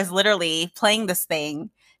 2 hours literally playing this thing,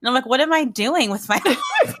 and I'm like, what am I doing with my life?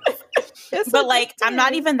 But like I'm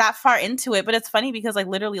not even that far into it. But it's funny because like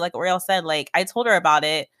literally, like Oriel said, like I told her about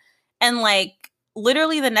it, and like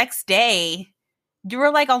literally the next day, you were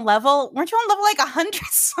like weren't you on level like 100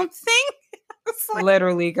 something? Like,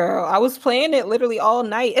 literally, girl. I was playing it literally all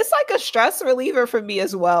night. It's like a stress reliever for me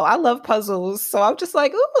as well. I love puzzles, so I'm just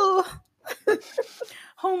like, ooh.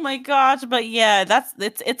 Oh my gosh, but yeah,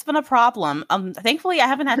 it's been a problem. Thankfully I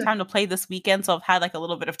haven't had time to play this weekend, so I've had like a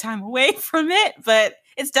little bit of time away from it, but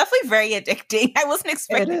it's definitely very addicting. I wasn't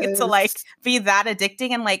expecting it to like be that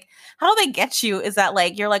addicting, and like how they get you is that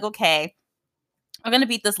like you're like, okay, I'm gonna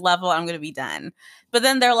beat this level, I'm gonna be done. But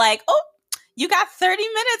then they're like, oh, you got 30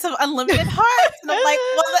 minutes of unlimited hearts. And I'm like,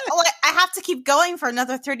 well, I have to keep going for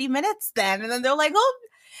another 30 minutes then. And then they're like, oh,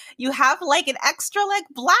 you have like an extra like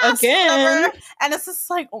blast again. And it's just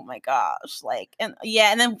like, oh my gosh. Like, and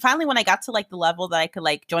yeah. And then finally when I got to like the level that I could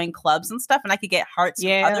like join clubs and stuff and I could get hearts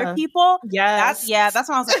from other people. That's when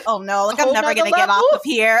I was like, oh no, like I'm never going to get off of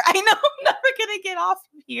here. I know I'm never going to get off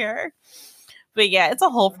of here. But yeah, it's a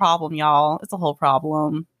whole problem, y'all. It's a whole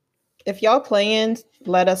problem. If y'all playing,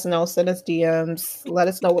 let us know. Send us DMs. Let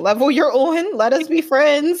us know what level you're on. Let us be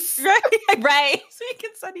friends. Right. So we can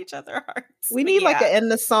send each other hearts. We need like an In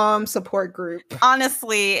the Psalm support group.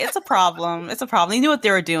 Honestly, it's a problem. It's a problem. They knew what they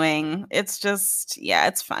were doing. It's just, yeah,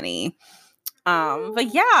 it's funny.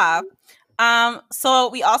 But yeah. So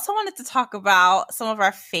we also wanted to talk about some of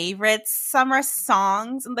our favorite summer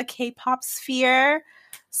songs in the K-pop sphere.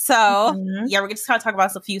 So yeah, we're just gonna talk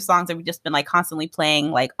about a few songs that we've just been like constantly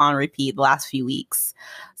playing like on repeat the last few weeks.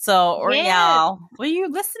 So Oriel, what are you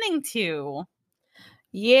listening to?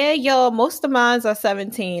 Yeah, y'all, most of mine are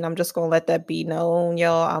 17. I'm just gonna let that be known,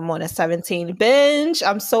 y'all. I'm on a 17 binge.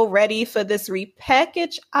 I'm so ready for this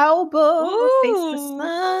repackaged album. Face the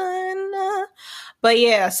Sun. But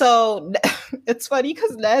yeah, so it's funny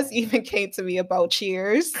because Naz even came to me about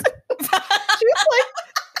Cheers.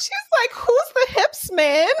 She's like, who's the hips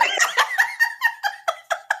man?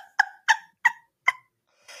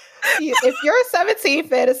 If you're a 17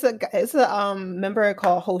 fan, it's a member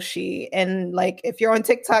called Hoshi, and like if you're on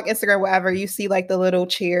TikTok, Instagram, whatever, you see like the little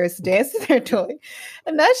Cheers dances they're doing,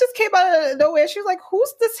 and that just came out of nowhere. She was like,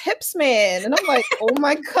 "Who's this hips man?" And I'm like, "Oh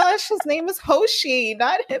my gosh, his name is Hoshi,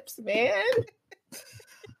 not hips man."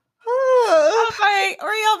 I'm like,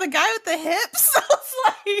 Oriel, the guy with the hips. I was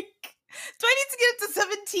like, do I need to get it to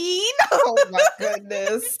 17? Oh my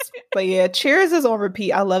goodness. But yeah, Cheers is on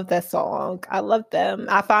repeat. I love that song. I love them.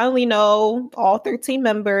 I finally know all 13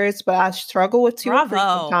 members, but I struggle with 2 or 3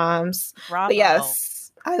 sometimes. But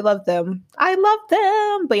yes, I love them.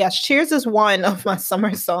 But yes, Cheers is one of my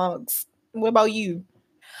summer songs. What about you?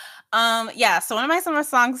 Yeah, so one of my summer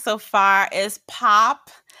songs so far is Pop.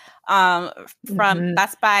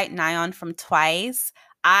 That's by Nayeon from Twice.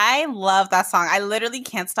 I love that song. I literally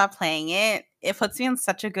can't stop playing it. It puts me in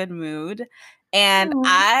such a good mood. And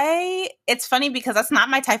it's funny because that's not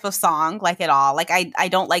my type of song, like at all. Like I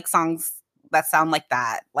don't like songs that sound like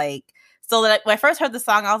that. Like, so that when I first heard the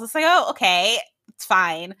song, I was just like, oh, okay, it's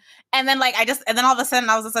fine. And then like and then all of a sudden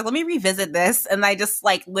I was just like, let me revisit this. And I just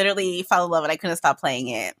like literally fell in love and I couldn't stop playing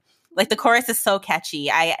it. Like the chorus is so catchy.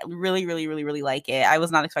 I really, really, really, really like it. I was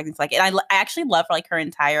not expecting to like it. I actually love like her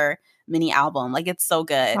entire mini album. Like it's so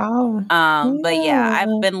good. But yeah,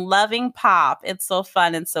 I've been loving Pop. It's so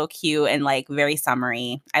fun and so cute and like very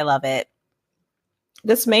summery. I love it.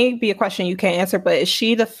 This may be a question you can't answer, but is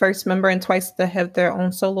she the first member in Twice to have their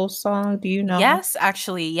own solo song? Do you know? Yes,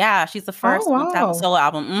 actually. Yeah, she's the first to have a solo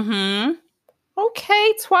album.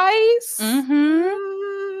 Okay, Twice.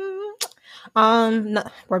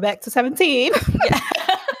 We're back to 17.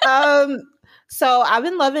 So I've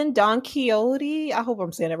been loving Don Quixote. I hope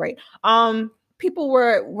I'm saying it right. people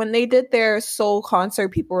were, when they did their Soul concert,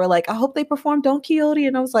 people were like, I hope they perform Don Quixote.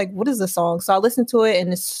 And I was like, what is this song? So I listened to it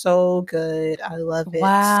and it's so good. I love it so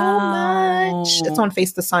much. It's on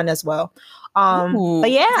Face the Sun as well.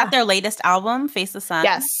 But yeah. Is that their latest album, Face the Sun?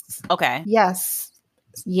 Yes. Okay. Yes.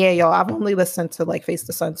 Yeah, y'all. I've only listened to like Face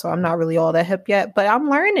the Sun, so I'm not really all that hip yet, but I'm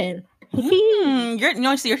learning.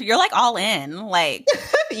 You're like all in. Like,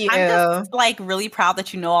 yeah. I'm just like really proud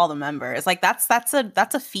that you know all the members. Like that's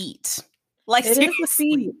a feat. Like, it is a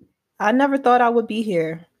feat. I never thought I would be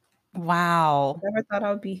here. Wow. Never thought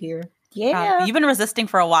I would be here. Yeah. You've been resisting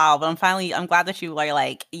for a while, but I'm glad that you are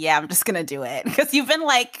like, yeah, I'm just gonna do it. Because you've been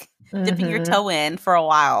like dipping your toe in for a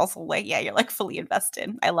while. So like, yeah, you're like fully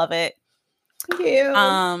invested. I love it.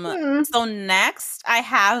 Yeah. So next I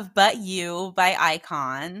have But You by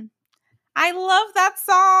Icon. I love that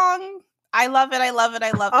song. I love it.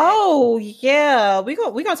 Oh yeah, we're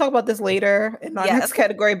gonna talk about this later in our next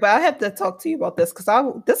category. But I have to talk to you about this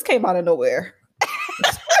because this came out of nowhere.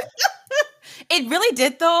 It really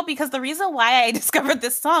did though, because the reason why I discovered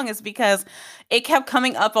this song is because it kept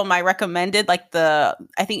coming up on my recommended, like I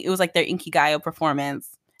think it was like their Inkigayo performance.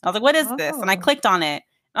 I was like, what is this? And I clicked on it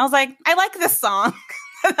and I was like, I like this song.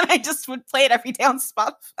 And then I just would play it every day on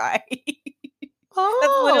Spotify.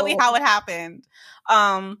 That's literally how it happened.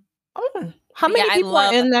 How many people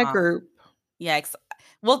are in that group? Yeah,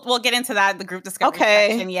 we'll get into that in the group discussion.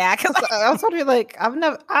 Okay, section. Yeah, because I was totally like, I've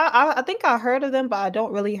never. I think I heard of them, but I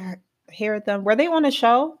don't really hear them. Were they on a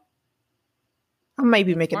show? I might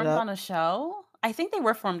be making it up. On a show? I think they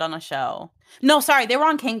were formed on a show. No, sorry, they were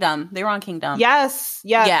on Kingdom. Yes.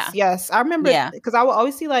 I remember because I would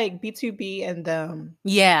always see like B2B and clips.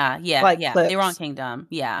 They were on Kingdom.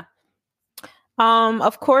 Yeah.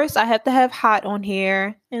 Of course, I have to have Hot on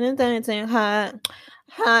here, and then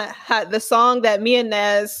Hot, the song that me and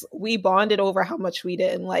Naz we bonded over how much we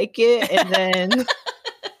didn't like it, and then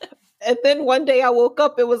and then one day I woke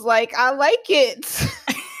up, it was like I like it.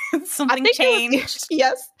 Something changed.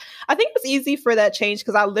 Yes, I think it was easy for that change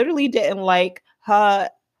because I literally didn't like Hot.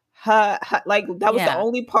 Like that was the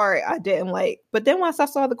only part I didn't like. But then once I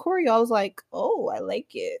saw the choreo, I was like, oh, I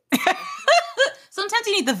like it. Sometimes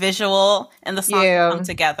you need the visual and the song to come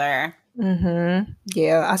together. Mm-hmm.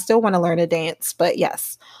 Yeah, I still want to learn to dance, but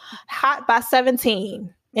yes. Hot by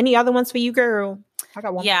 17. Any other ones for you, girl? I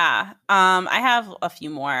got one. Yeah, I have a few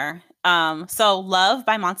more. So Love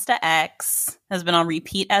by Monsta X has been on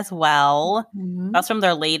repeat as well. Mm-hmm. That's from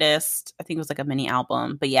their latest, I think it was like a mini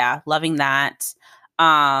album. But yeah, loving that.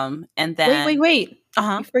 And then wait.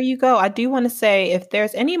 Before you go, I do want to say if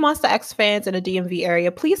there's any Monsta X fans in the DMV area,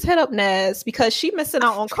 please hit up Naz because she's missing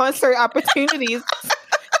out on concert opportunities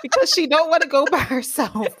because she don't want to go by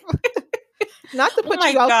herself. Not to put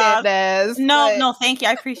you out there, Naz. No, thank you.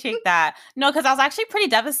 I appreciate that. No, because I was actually pretty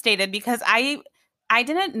devastated because I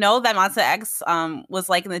didn't know that Monsta X was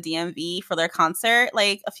like in the DMV for their concert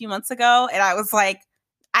like a few months ago, and I was like,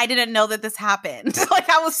 I didn't know that this happened. Like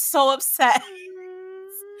I was so upset.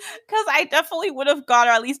 Because I definitely would have gone or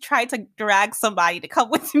at least tried to drag somebody to come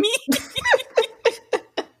with me.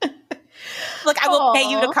 Look, I will pay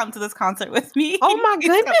you to come to this concert with me. Oh my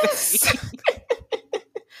goodness.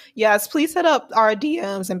 Yes, please hit up our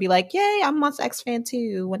DMs and be like, yay, I'm a Monsta X fan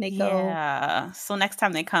too when they go. Yeah. So next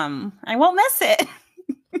time they come, I won't miss it.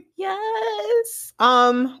 Yes.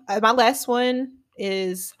 My last one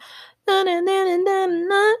is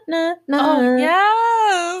Oh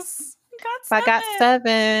yes. I got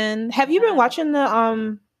 7. Have you been watching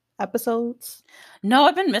the episodes? No,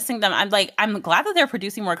 I've been missing them. I'm glad that they're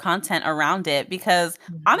producing more content around it because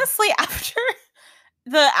honestly, after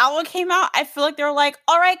the album came out, I feel like they were like,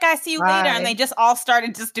 all right, guys, see you later. And they just all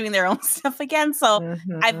started just doing their own stuff again. So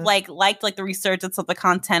I've liked the resurgence of the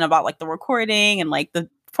content about like the recording and like the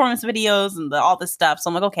performance videos and all this stuff. So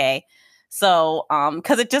I'm like, okay. So,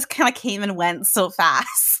 because it just kind of came and went so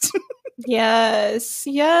fast. Yes.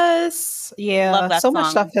 Yeah. So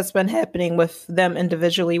much stuff has been happening with them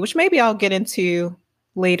individually, which maybe I'll get into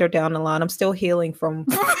later down the line. I'm still healing from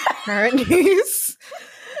current news.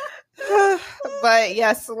 But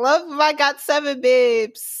yes, Love I Got 7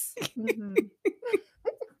 Babes. Mm-hmm.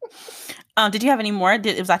 Did you have any more?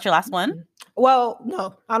 Was that your last one? Well,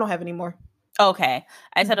 no, I don't have any more. Okay.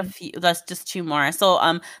 I just had a few. That's just 2 more.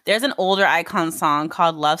 So there's an older Icon song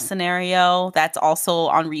called Love Scenario that's also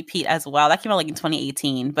on repeat as well. That came out like in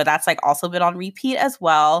 2018, but that's like also been on repeat as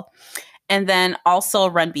well. And then also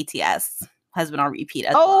Run BTS has been on repeat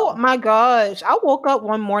as well. Oh my gosh. I woke up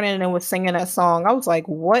one morning and was singing that song. I was like,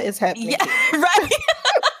 what is happening? Yeah, right.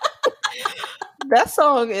 That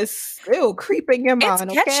song is still creeping your It's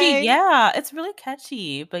mind, catchy. okay? Yeah, it's really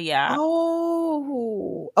catchy. But yeah.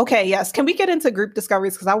 Oh, okay. Yes. Can we get into group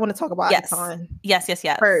discoveries? Because I want to talk about Yes. Icon Yes.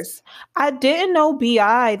 first. I didn't know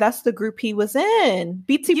BI. That's the group he was in.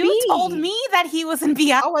 You told BTB. me that he was in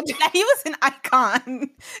BI, Oh, that he was an icon.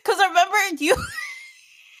 Because remember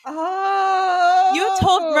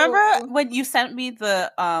remember oh. when you sent me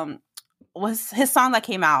the was his song that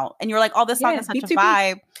came out and you were like, oh, this song Yeah, is such a BTB.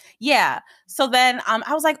 vibe. Yeah. So then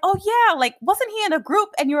I was like, oh yeah, like wasn't he in a group?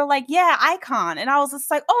 And you were like, yeah, Icon. And I was just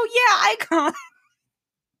like, oh yeah, Icon.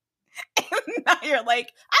 And now you're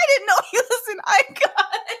like, I didn't know he was an Icon.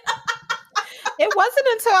 It wasn't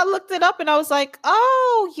until I looked it up and I was like,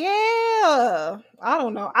 oh yeah. I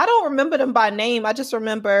don't know. I don't remember them by name. I just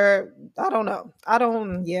remember, I don't know.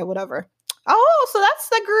 Yeah, whatever. Oh, so that's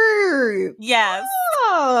the group. Yes.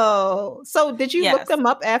 Oh, so did you look them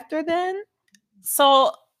up after then?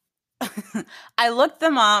 So I looked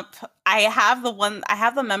them up. I have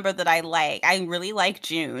the member that I like. I really like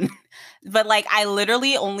June. But like I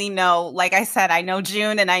literally only know, like I said, I know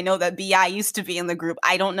June and I know that BI used to be in the group.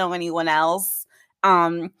 I don't know anyone else.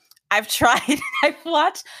 I've tried. I've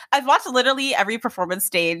watched literally every performance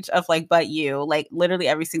stage of like But You, like literally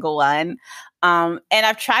every single one. And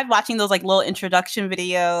I've tried watching those like little introduction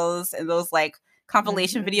videos and those like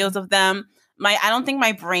compilation videos of them. I don't think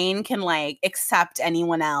my brain can like accept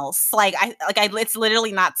anyone else. Like I it's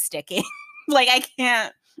literally not sticking. Like I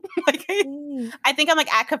can't. Like I think I'm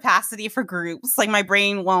like at capacity for groups. Like my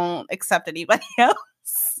brain won't accept anybody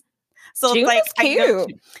else. So June it's like is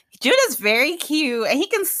cute. June is very cute and he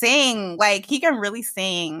can sing. Like he can really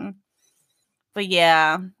sing. But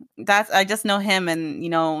yeah, I just know him and,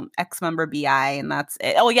 you know, ex-member BI and that's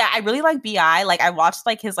it. Oh yeah, I really like BI. Like I watched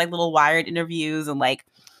like his like little Wired interviews and like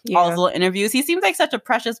all his little interviews. He seems like such a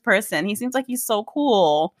precious person. He seems like he's so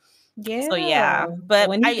cool. Yeah. So yeah. But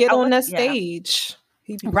when you get on that stage,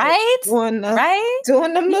 right? Doing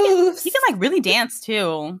the moves. He can like really dance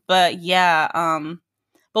too. But yeah,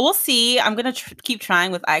 but we'll see. I'm gonna keep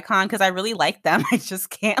trying with Icon because I really like them. I just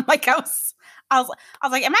can't. Like I was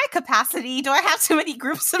like, am I at capacity? Do I have too many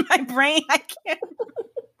groups in my brain? I can't.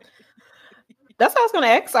 That's what I was gonna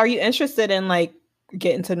ask. Are you interested in like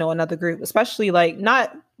getting to know another group, especially like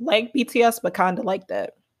not like BTS, but kind of like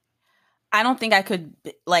that? I don't think I could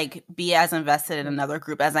like be as invested in another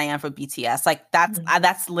group as I am for BTS. Like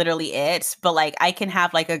that's literally it. But like I can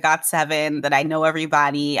have like a GOT7 that I know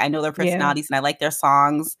everybody, I know their personalities, and I like their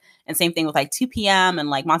songs. And same thing with like 2PM and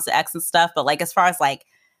like Monsta X and stuff. But like as far as like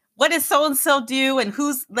what does so and so do and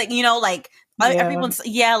who's like, you know, like everyone's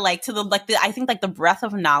like to the I think like the breadth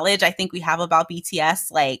of knowledge I think we have about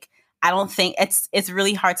BTS, like I don't think it's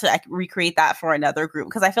really hard to like, recreate that for another group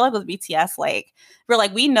because I feel like with BTS, like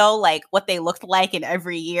we know like what they looked like in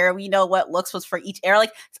every year. We know what looks was for each era.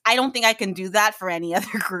 Like I don't think I can do that for any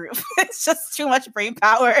other group. It's just too much brain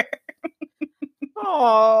power.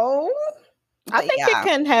 Oh, I think it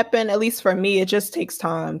can happen at least for me. It just takes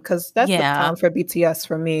time because that's the time for BTS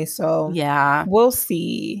for me. So yeah, we'll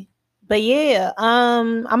see. But yeah,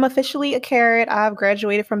 I'm officially a carrot. I've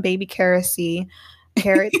graduated from baby Carrotsy.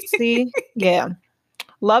 Yeah,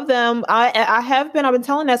 love them. I've been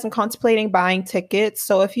telling us I'm contemplating buying tickets,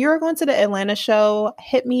 so if you're going to the Atlanta show,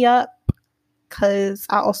 hit me up because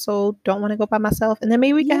I also don't want to go by myself, and then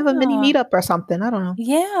maybe we can have a mini meetup or something. I don't know.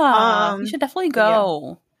 You should definitely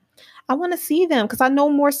go. I want to see them because I know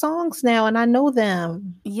more songs now and I know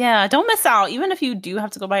them. Yeah, don't miss out. Even if you do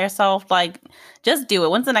have to go by yourself, like just do it.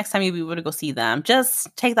 When's the next time you'll be able to go see them?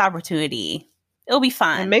 Just take the opportunity. It'll be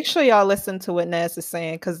fun. And make sure y'all listen to what Naz is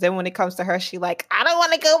saying, because then when it comes to her, she like, I don't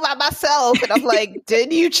want to go by myself. And I'm like,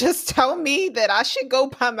 didn't you just tell me that I should go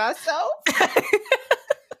by myself?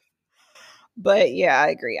 But yeah, I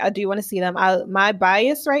agree. I do want to see them. My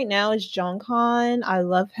bias right now is Jungkook. I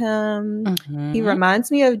love him. Mm-hmm. He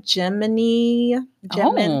reminds me of Jimin.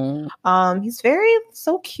 He's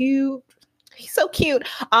so cute. He's so cute.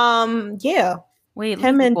 Yeah. Wait,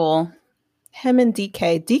 him and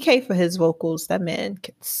DK. DK for his vocals. That man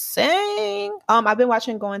can sing. I've been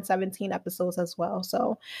watching Going 17 episodes as well.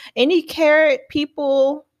 So any carrot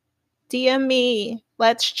people, DM me.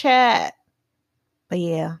 Let's chat. But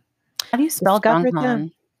yeah. How do you spell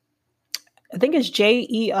Jungkook? I think it's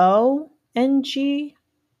Jeong.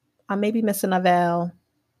 I may be missing a vowel.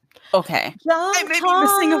 Okay. I may be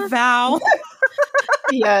missing a vowel.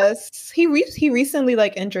 Yes. He recently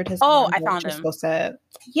like injured his arm. I found him. So sad.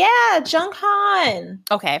 Yeah, Jungkook.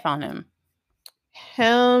 Okay, I found him.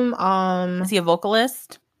 Is he a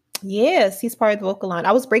vocalist? Yes, he's part of the vocal line.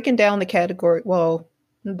 I was breaking down the category, the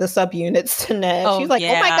subunits to Ned. She's like,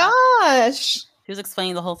 oh my gosh. She was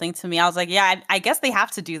explaining the whole thing to me. I was like, yeah, I guess they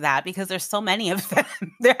have to do that because there's so many of them.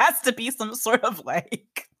 There has to be some sort of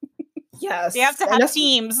like, Yes. they have to have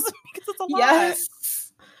teams because it's a lot.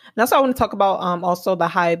 Yes. That's why I want to talk about also the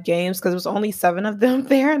Hype Games, because there was only 7 of them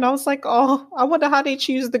there, and I was like, oh, I wonder how they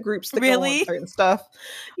choose the groups to go on certain stuff.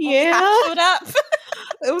 Yeah, showed up.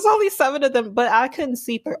 It was only 7 of them, but I couldn't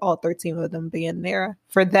see all 13 of them being there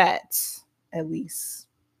for that, at least.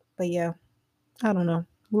 But yeah, I don't know.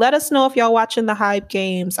 Let us know if y'all watching the Hype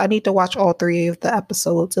Games. I need to watch all 3 of the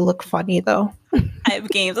episodes. It looked funny though. Hype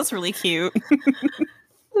Games, that's really cute. It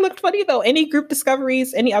looked funny though. Any group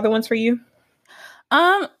discoveries? Any other ones for you?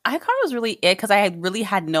 iKON was really it because I really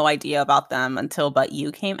had no idea about them until But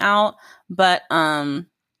You came out. But I've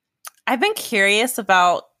been curious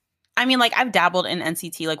about. I mean, like I've dabbled in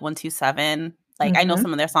NCT like 127. Like I know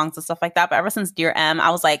some of their songs and stuff like that. But ever since Dear M, I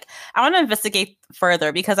was like, I want to investigate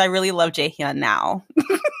further because I really love Jaehyun now.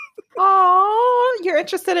 Oh, you're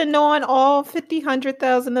interested in knowing all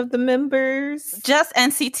 100,000 of the members? Just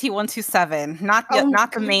NCT 127, not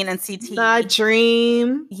the main NCT. Not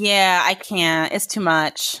Dream. Yeah, I can't. It's too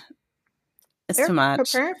much. They're too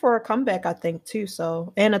much. Preparing for a comeback, I think, too.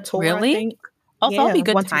 So, and a tour. Really? I think. Oh, that'll be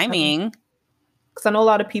good timing. Because I know a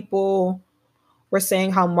lot of people were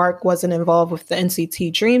saying how Mark wasn't involved with the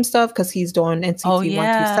NCT Dream stuff because he's doing NCT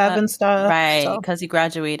 127 stuff. Right, because he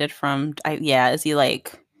graduated from. Is he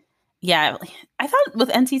like? Yeah, I thought with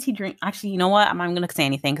NCT Dream. Actually, you know what? I'm not going to say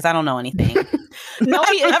anything because I don't know anything. No,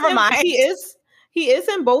 never mind. He is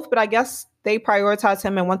in both, but I guess they prioritize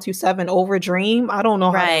him in 127 over Dream. I don't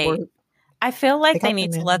know how that works. I feel like they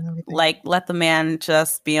need to let the man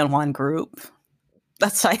just be in one group.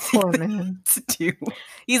 That's what I think they need to do.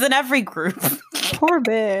 He's in every group. Poor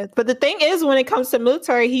man. But the thing is, when it comes to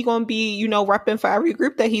military, he gonna be, repping for every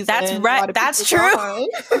group that he's in. That's right. That's true.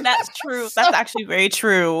 That's true. That's actually very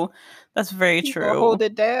true. That's very true. Hold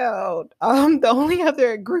it down. The only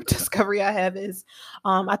other group discovery I have is,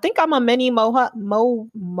 I think I'm a mini Moa.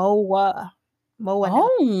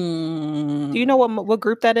 Oh. Do you know what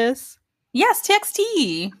group that is? Yes,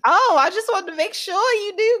 TXT. Oh, I just wanted to make sure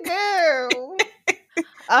you do, girl.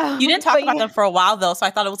 You didn't talk about them for a while though, so I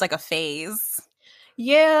thought it was like a phase.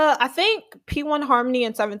 Yeah, I think P1 Harmony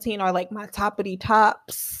and 17 are like my toppity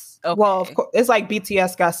tops. Okay. Well, of course, it's like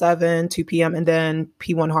BTS got 7, 2PM, and then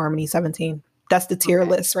P1 Harmony 17. That's the tier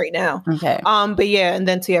list right now. Okay. But yeah, and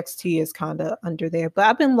then TXT is kind of under there. But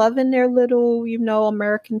I've been loving their little,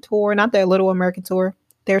 American tour. Not their little American tour,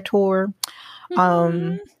 their tour.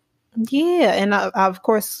 Yeah, and of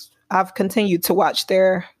course I've continued to watch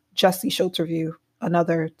their Jussie Schultz review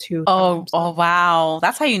another 2 times. Oh wow,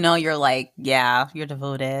 that's how you know you're like, you're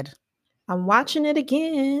devoted. I'm watching it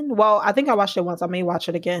again. Well, I think I watched it once. I may watch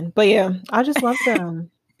it again, but yeah, I just love them.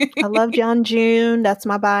 I love Yeonjun. That's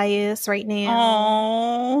my bias right now.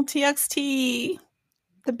 Oh, TXT,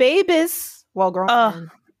 the babies. Well, growing up.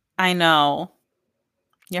 I know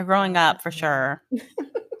you're growing up for sure.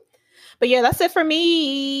 But yeah, that's it for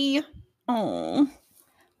me. Oh,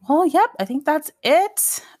 well, yep. I think that's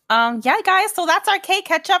it. Yeah, guys. So that's our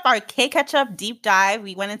K-Ketchup deep dive.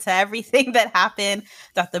 We went into everything that happened,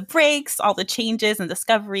 throughout the breaks, all the changes and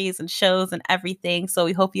discoveries and shows and everything. So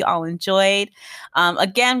we hope you all enjoyed.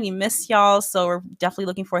 Again, we miss y'all. So we're definitely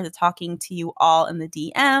looking forward to talking to you all in the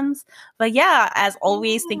DMs. But yeah, as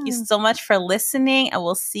always, thank you so much for listening and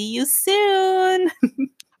we'll see you soon.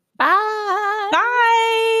 Bye. Bye.